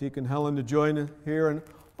invite Deacon Helen to join here, and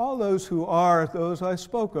all those who are, those I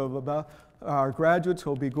spoke of, about our graduates who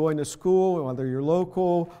will be going to school, whether you're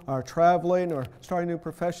local, are traveling, or starting a new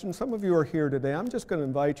profession. Some of you are here today. I'm just going to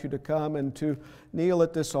invite you to come and to kneel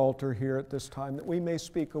at this altar here at this time, that we may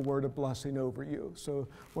speak a word of blessing over you. So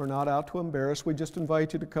we're not out to embarrass. We just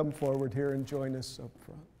invite you to come forward here and join us up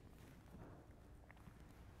front.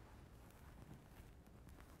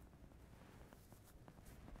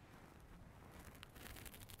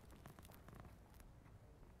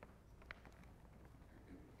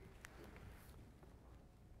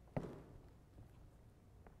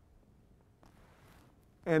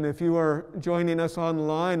 And if you are joining us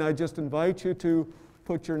online, I just invite you to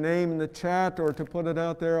put your name in the chat or to put it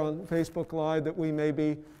out there on Facebook Live that we may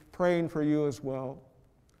be praying for you as well.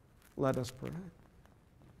 Let us pray.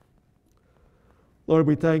 Lord,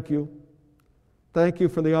 we thank you. Thank you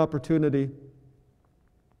for the opportunity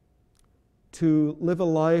to live a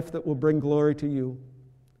life that will bring glory to you.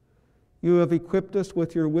 You have equipped us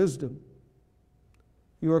with your wisdom.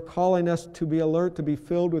 You are calling us to be alert, to be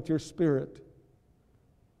filled with your Spirit.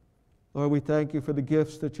 Lord, we thank you for the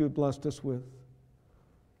gifts that you have blessed us with.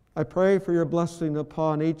 I pray for your blessing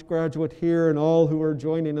upon each graduate here and all who are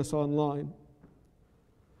joining us online.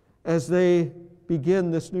 As they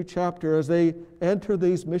begin this new chapter, as they enter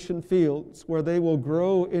these mission fields where they will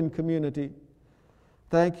grow in community,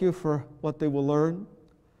 thank you for what they will learn.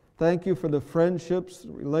 Thank you for the friendships,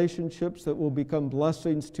 relationships that will become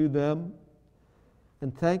blessings to them.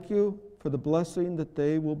 And thank you for the blessing that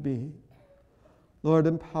they will be. Lord,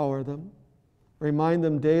 empower them. Remind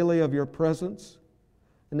them daily of your presence.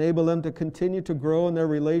 Enable them to continue to grow in their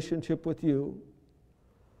relationship with you.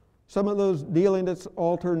 Some of those kneeling at this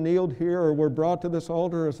altar kneeled here or were brought to this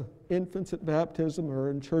altar as infants at baptism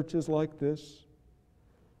or in churches like this.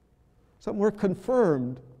 Some were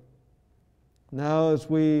confirmed. Now as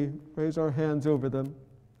we raise our hands over them,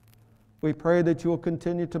 we pray that you will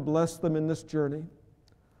continue to bless them in this journey.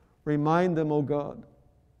 Remind them, O God,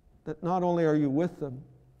 that not only are you with them,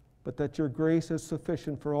 but that your grace is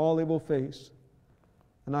sufficient for all they will face.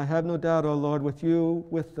 And I have no doubt, O Lord, with you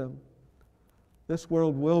with them, this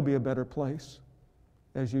world will be a better place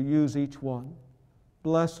as you use each one.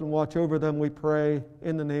 Bless and watch over them, we pray,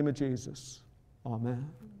 in the name of Jesus. Amen.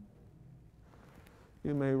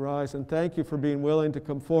 You may rise, and thank you for being willing to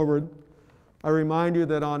come forward. I remind you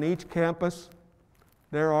that on each campus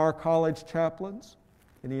there are college chaplains.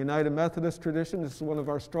 In the United Methodist tradition, this is one of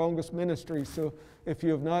our strongest ministries. So if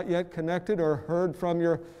you have not yet connected or heard from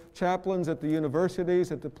your chaplains at the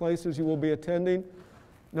universities, at the places you will be attending,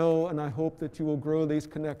 know and I hope that you will grow these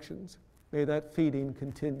connections. May that feeding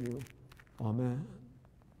continue. Amen.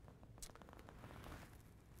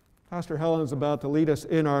 Pastor Helen is about to lead us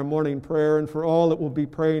in our morning prayer, and for all that we'll be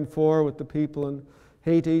praying for with the people in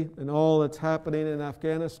Haiti and all that's happening in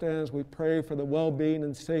Afghanistan as we pray for the well-being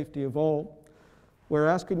and safety of all. We're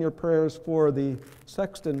asking your prayers for the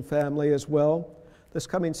Sexton family as well. This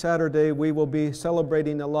coming Saturday, we will be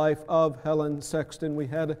celebrating the life of Helen Sexton. We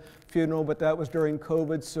had a funeral, but that was during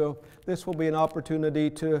COVID, so this will be an opportunity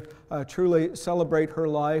to truly celebrate her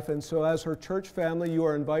life. And so as her church family, you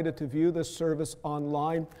are invited to view this service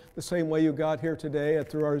online, the same way you got here today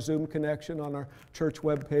through our Zoom connection on our church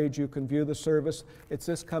webpage. You can view the service. It's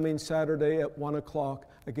this coming Saturday at 1 o'clock,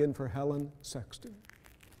 again for Helen Sexton.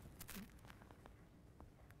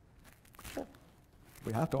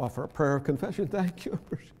 We have to offer a prayer of confession. Thank you.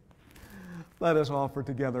 Let us offer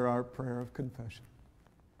together our prayer of confession.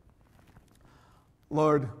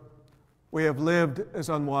 Lord, we have lived as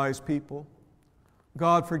unwise people.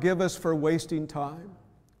 God, forgive us for wasting time.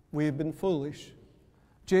 We have been foolish.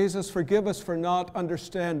 Jesus, forgive us for not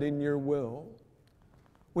understanding your will.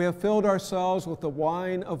 We have filled ourselves with the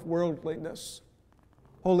wine of worldliness.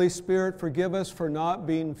 Holy Spirit, forgive us for not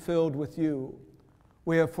being filled with you.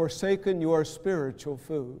 We have forsaken your spiritual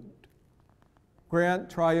food. Grant,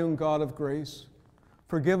 triune God of grace,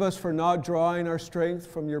 forgive us for not drawing our strength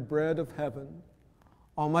from your bread of heaven.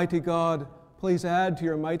 Almighty God, please add to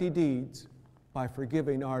your mighty deeds by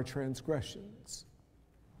forgiving our transgressions.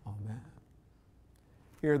 Amen.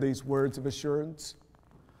 Hear these words of assurance.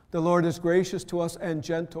 The Lord is gracious to us and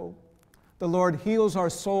gentle. The Lord heals our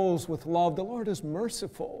souls with love. The Lord is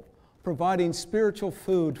merciful, providing spiritual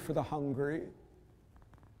food for the hungry.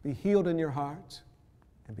 Be healed in your hearts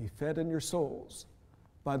and be fed in your souls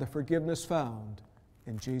by the forgiveness found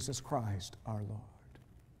in Jesus Christ our Lord.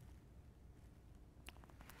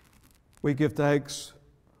 We give thanks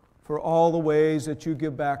for all the ways that you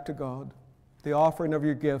give back to God. The offering of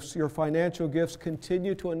your gifts, your financial gifts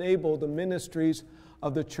continue to enable the ministries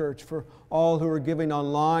of the church. For all who are giving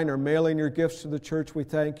online or mailing your gifts to the church, we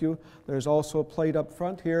thank you. There's also a plate up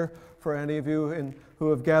front here for any of you who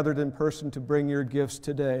have gathered in person to bring your gifts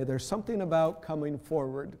today. There's something about coming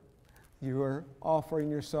forward. You are offering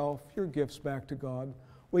yourself, your gifts back to God.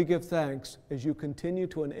 We give thanks as you continue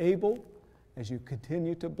to enable, as you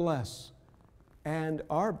continue to bless, and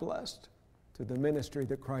are blessed to the ministry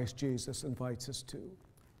that Christ Jesus invites us to.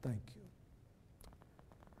 Thank you.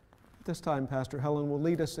 At this time, Pastor Helen will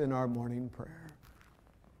lead us in our morning prayer.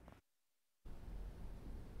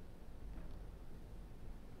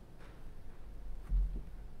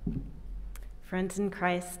 Friends in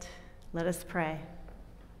Christ, let us pray.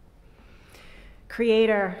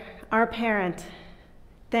 Creator, our parent,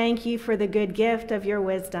 thank you for the good gift of your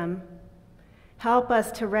wisdom. Help us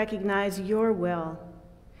to recognize your will.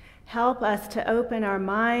 Help us to open our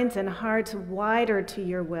minds and hearts wider to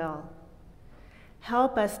your will.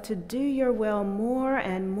 Help us to do your will more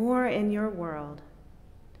and more in your world.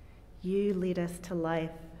 You lead us to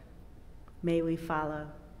life. May we follow.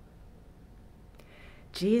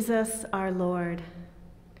 Jesus, our Lord,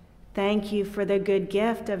 thank you for the good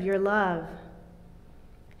gift of your love.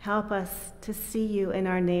 Help us to see you in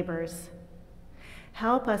our neighbors.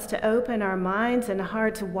 Help us to open our minds and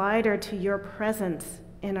hearts wider to your presence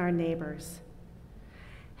in our neighbors.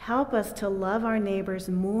 Help us to love our neighbors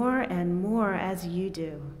more and more as you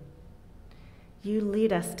do. You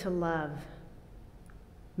lead us to love.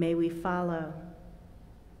 May we follow.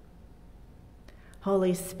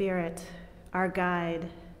 Holy Spirit, our guide,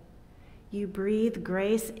 you breathe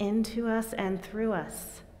grace into us and through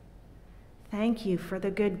us. Thank you for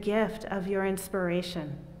the good gift of your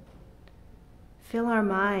inspiration. Fill our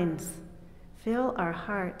minds, fill our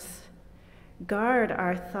hearts, guard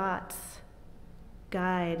our thoughts,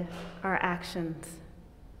 guide our actions.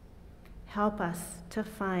 Help us to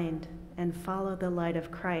find and follow the light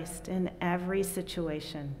of Christ in every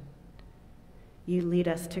situation. You lead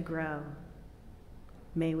us to grow.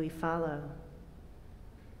 May we follow.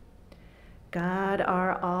 God,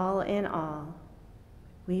 our all in all,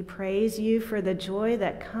 we praise you for the joy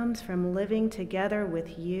that comes from living together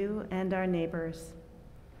with you and our neighbors.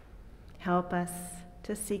 Help us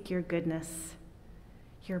to seek your goodness,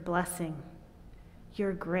 your blessing,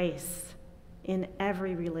 your grace in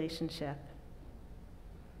every relationship.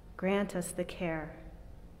 Grant us the care,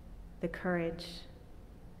 the courage,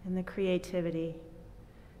 and the creativity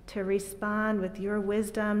to respond with your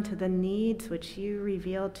wisdom to the needs which you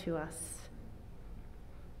revealed to us.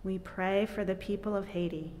 We pray for the people of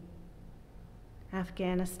Haiti,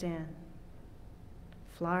 Afghanistan,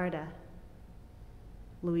 Florida,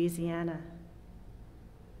 Louisiana.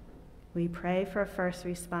 We pray for first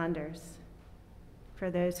responders, for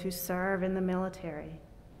those who serve in the military,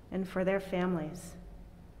 and for their families.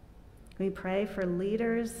 We pray for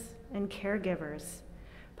leaders and caregivers,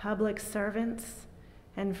 public servants,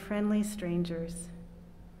 and friendly strangers.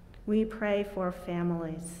 We pray for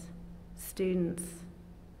families, students,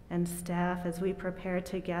 and staff as we prepare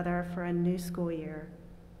together for a new school year.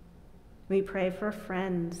 We pray for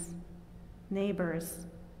friends, neighbors,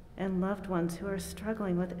 and loved ones who are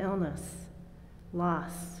struggling with illness,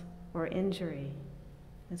 loss, or injury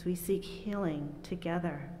as we seek healing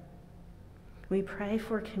together. We pray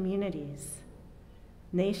for communities,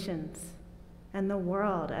 nations, and the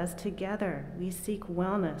world as together we seek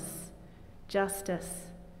wellness, justice,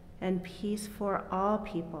 and peace for all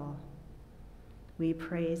people. We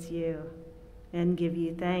praise you and give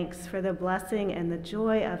you thanks for the blessing and the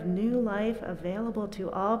joy of new life available to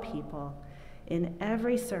all people in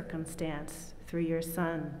every circumstance through your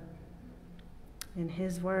Son. In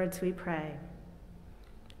his words we pray,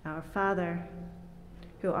 Our Father,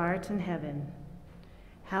 who art in heaven,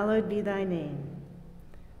 hallowed be thy name.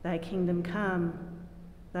 Thy kingdom come,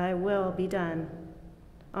 thy will be done,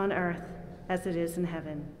 on earth as it is in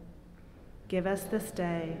heaven. Give us this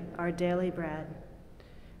day our daily bread,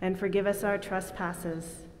 and forgive us our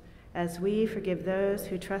trespasses, as we forgive those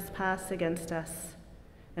who trespass against us.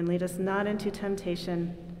 And lead us not into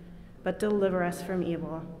temptation, but deliver us from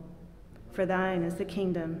evil. For thine is the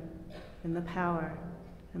kingdom, and the power,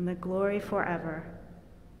 and the glory forever.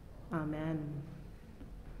 Amen.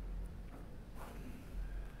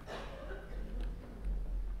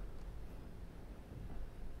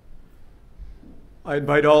 I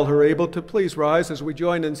invite all who are able to please rise as we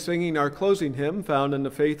join in singing our closing hymn found in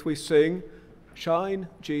the Faith We Sing, Shine,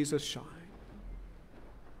 Jesus, Shine.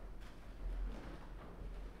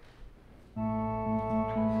 Glory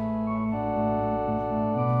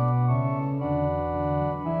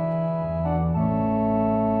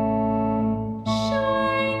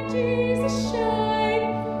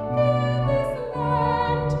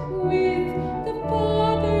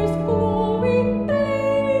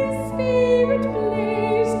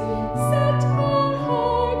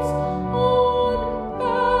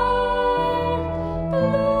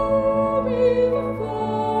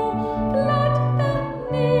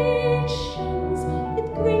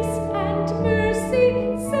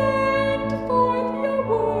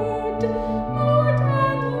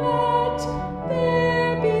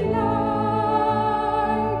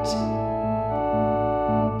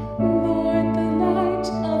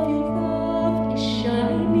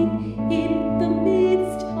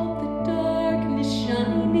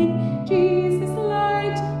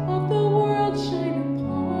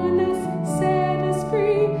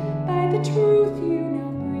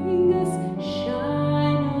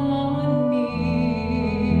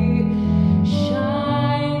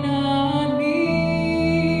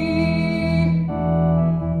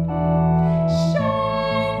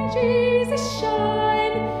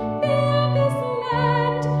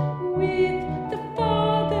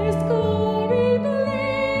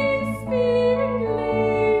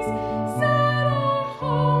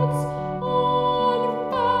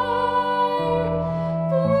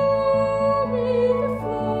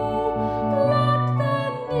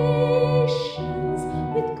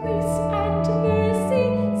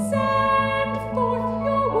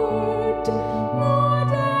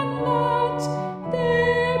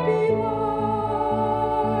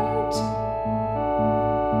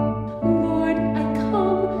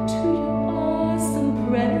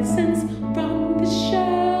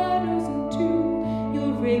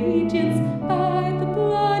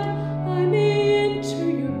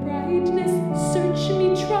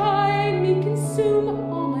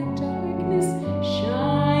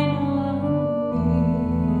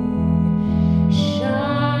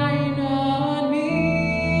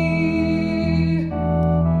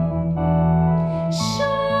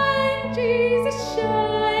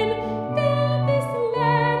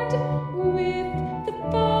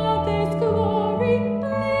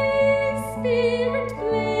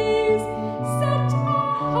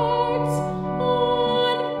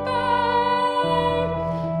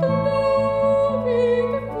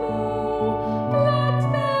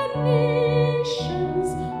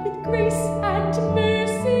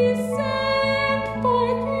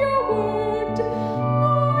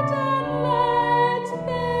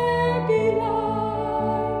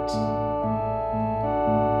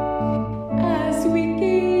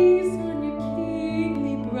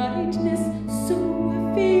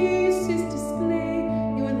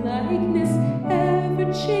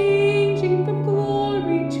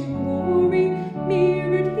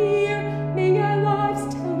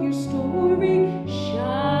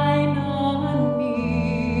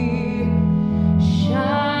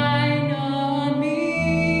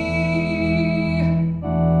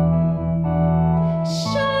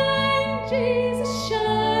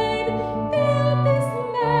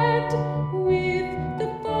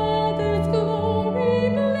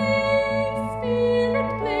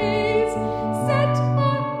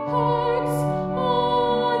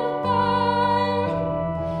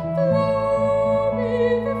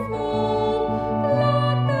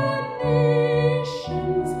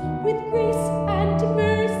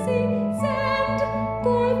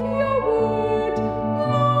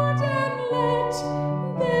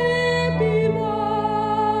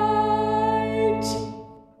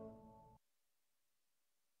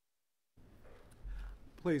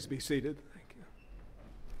Please be seated. Thank you.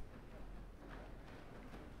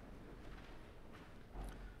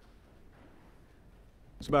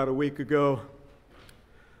 It's about a week ago.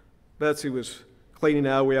 Betsy was cleaning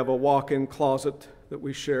out. We have a walk-in closet that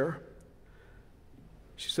we share.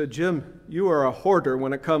 She said, "Jim, you are a hoarder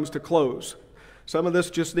when it comes to clothes. Some of this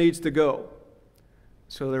just needs to go."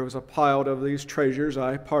 So there was a pile of these treasures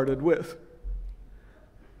I parted with.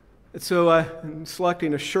 And so in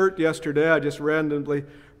selecting a shirt yesterday, I just randomly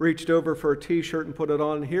reached over for a t-shirt and put it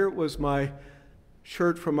on. Here it was my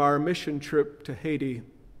shirt from our mission trip to Haiti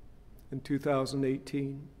in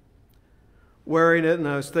 2018. Wearing it, and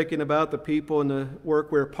I was thinking about the people and the work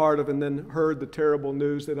we were part of, and then heard the terrible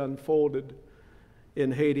news that unfolded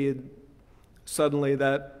in Haiti. And suddenly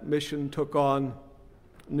that mission took on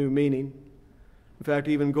new meaning. In fact,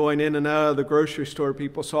 even going in and out of the grocery store,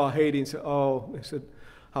 people saw Haiti and said, "Oh," they said,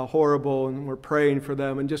 "how horrible," and we're praying for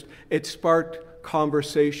them. And just, it sparked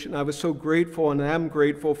conversation. I was so grateful and am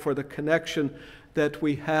grateful for the connection that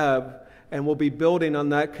we have, and we'll be building on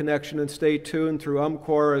that connection. And stay tuned through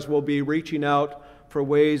UMCOR as we'll be reaching out for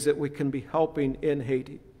ways that we can be helping in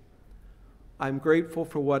Haiti. I'm grateful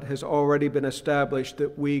for what has already been established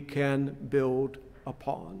that we can build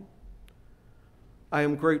upon. I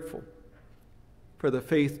am grateful for the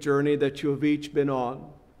faith journey that you have each been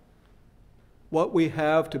on, what we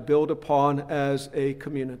have to build upon as a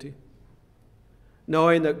community,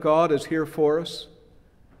 knowing that God is here for us,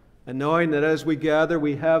 and knowing that as we gather,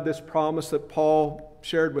 we have this promise that Paul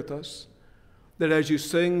shared with us, that as you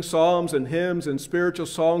sing psalms and hymns and spiritual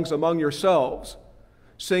songs among yourselves,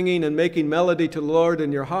 singing and making melody to the Lord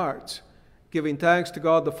in your hearts, giving thanks to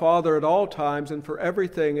God the Father at all times and for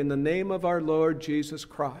everything in the name of our Lord Jesus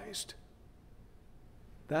Christ.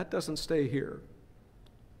 That doesn't stay here,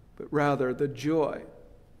 but rather the joy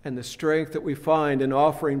and the strength that we find in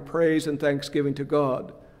offering praise and thanksgiving to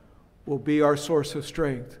God will be our source of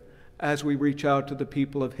strength as we reach out to the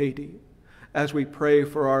people of Haiti, as we pray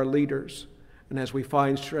for our leaders, and as we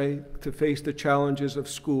find strength to face the challenges of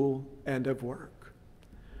school and of work.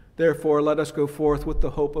 Therefore, let us go forth with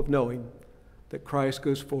the hope of knowing that Christ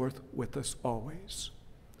goes forth with us always.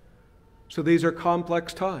 So these are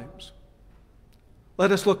complex times.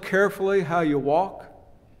 Let us look carefully how you walk,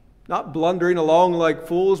 not blundering along like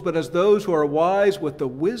fools, but as those who are wise with the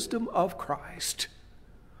wisdom of Christ.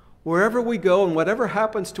 Wherever we go and whatever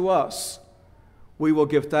happens to us, we will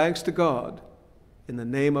give thanks to God in the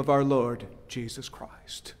name of our Lord Jesus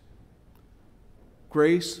Christ.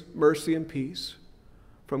 Grace, mercy, and peace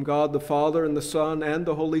from God the Father and the Son and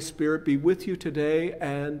the Holy Spirit be with you today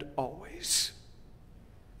and always.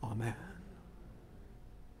 Amen.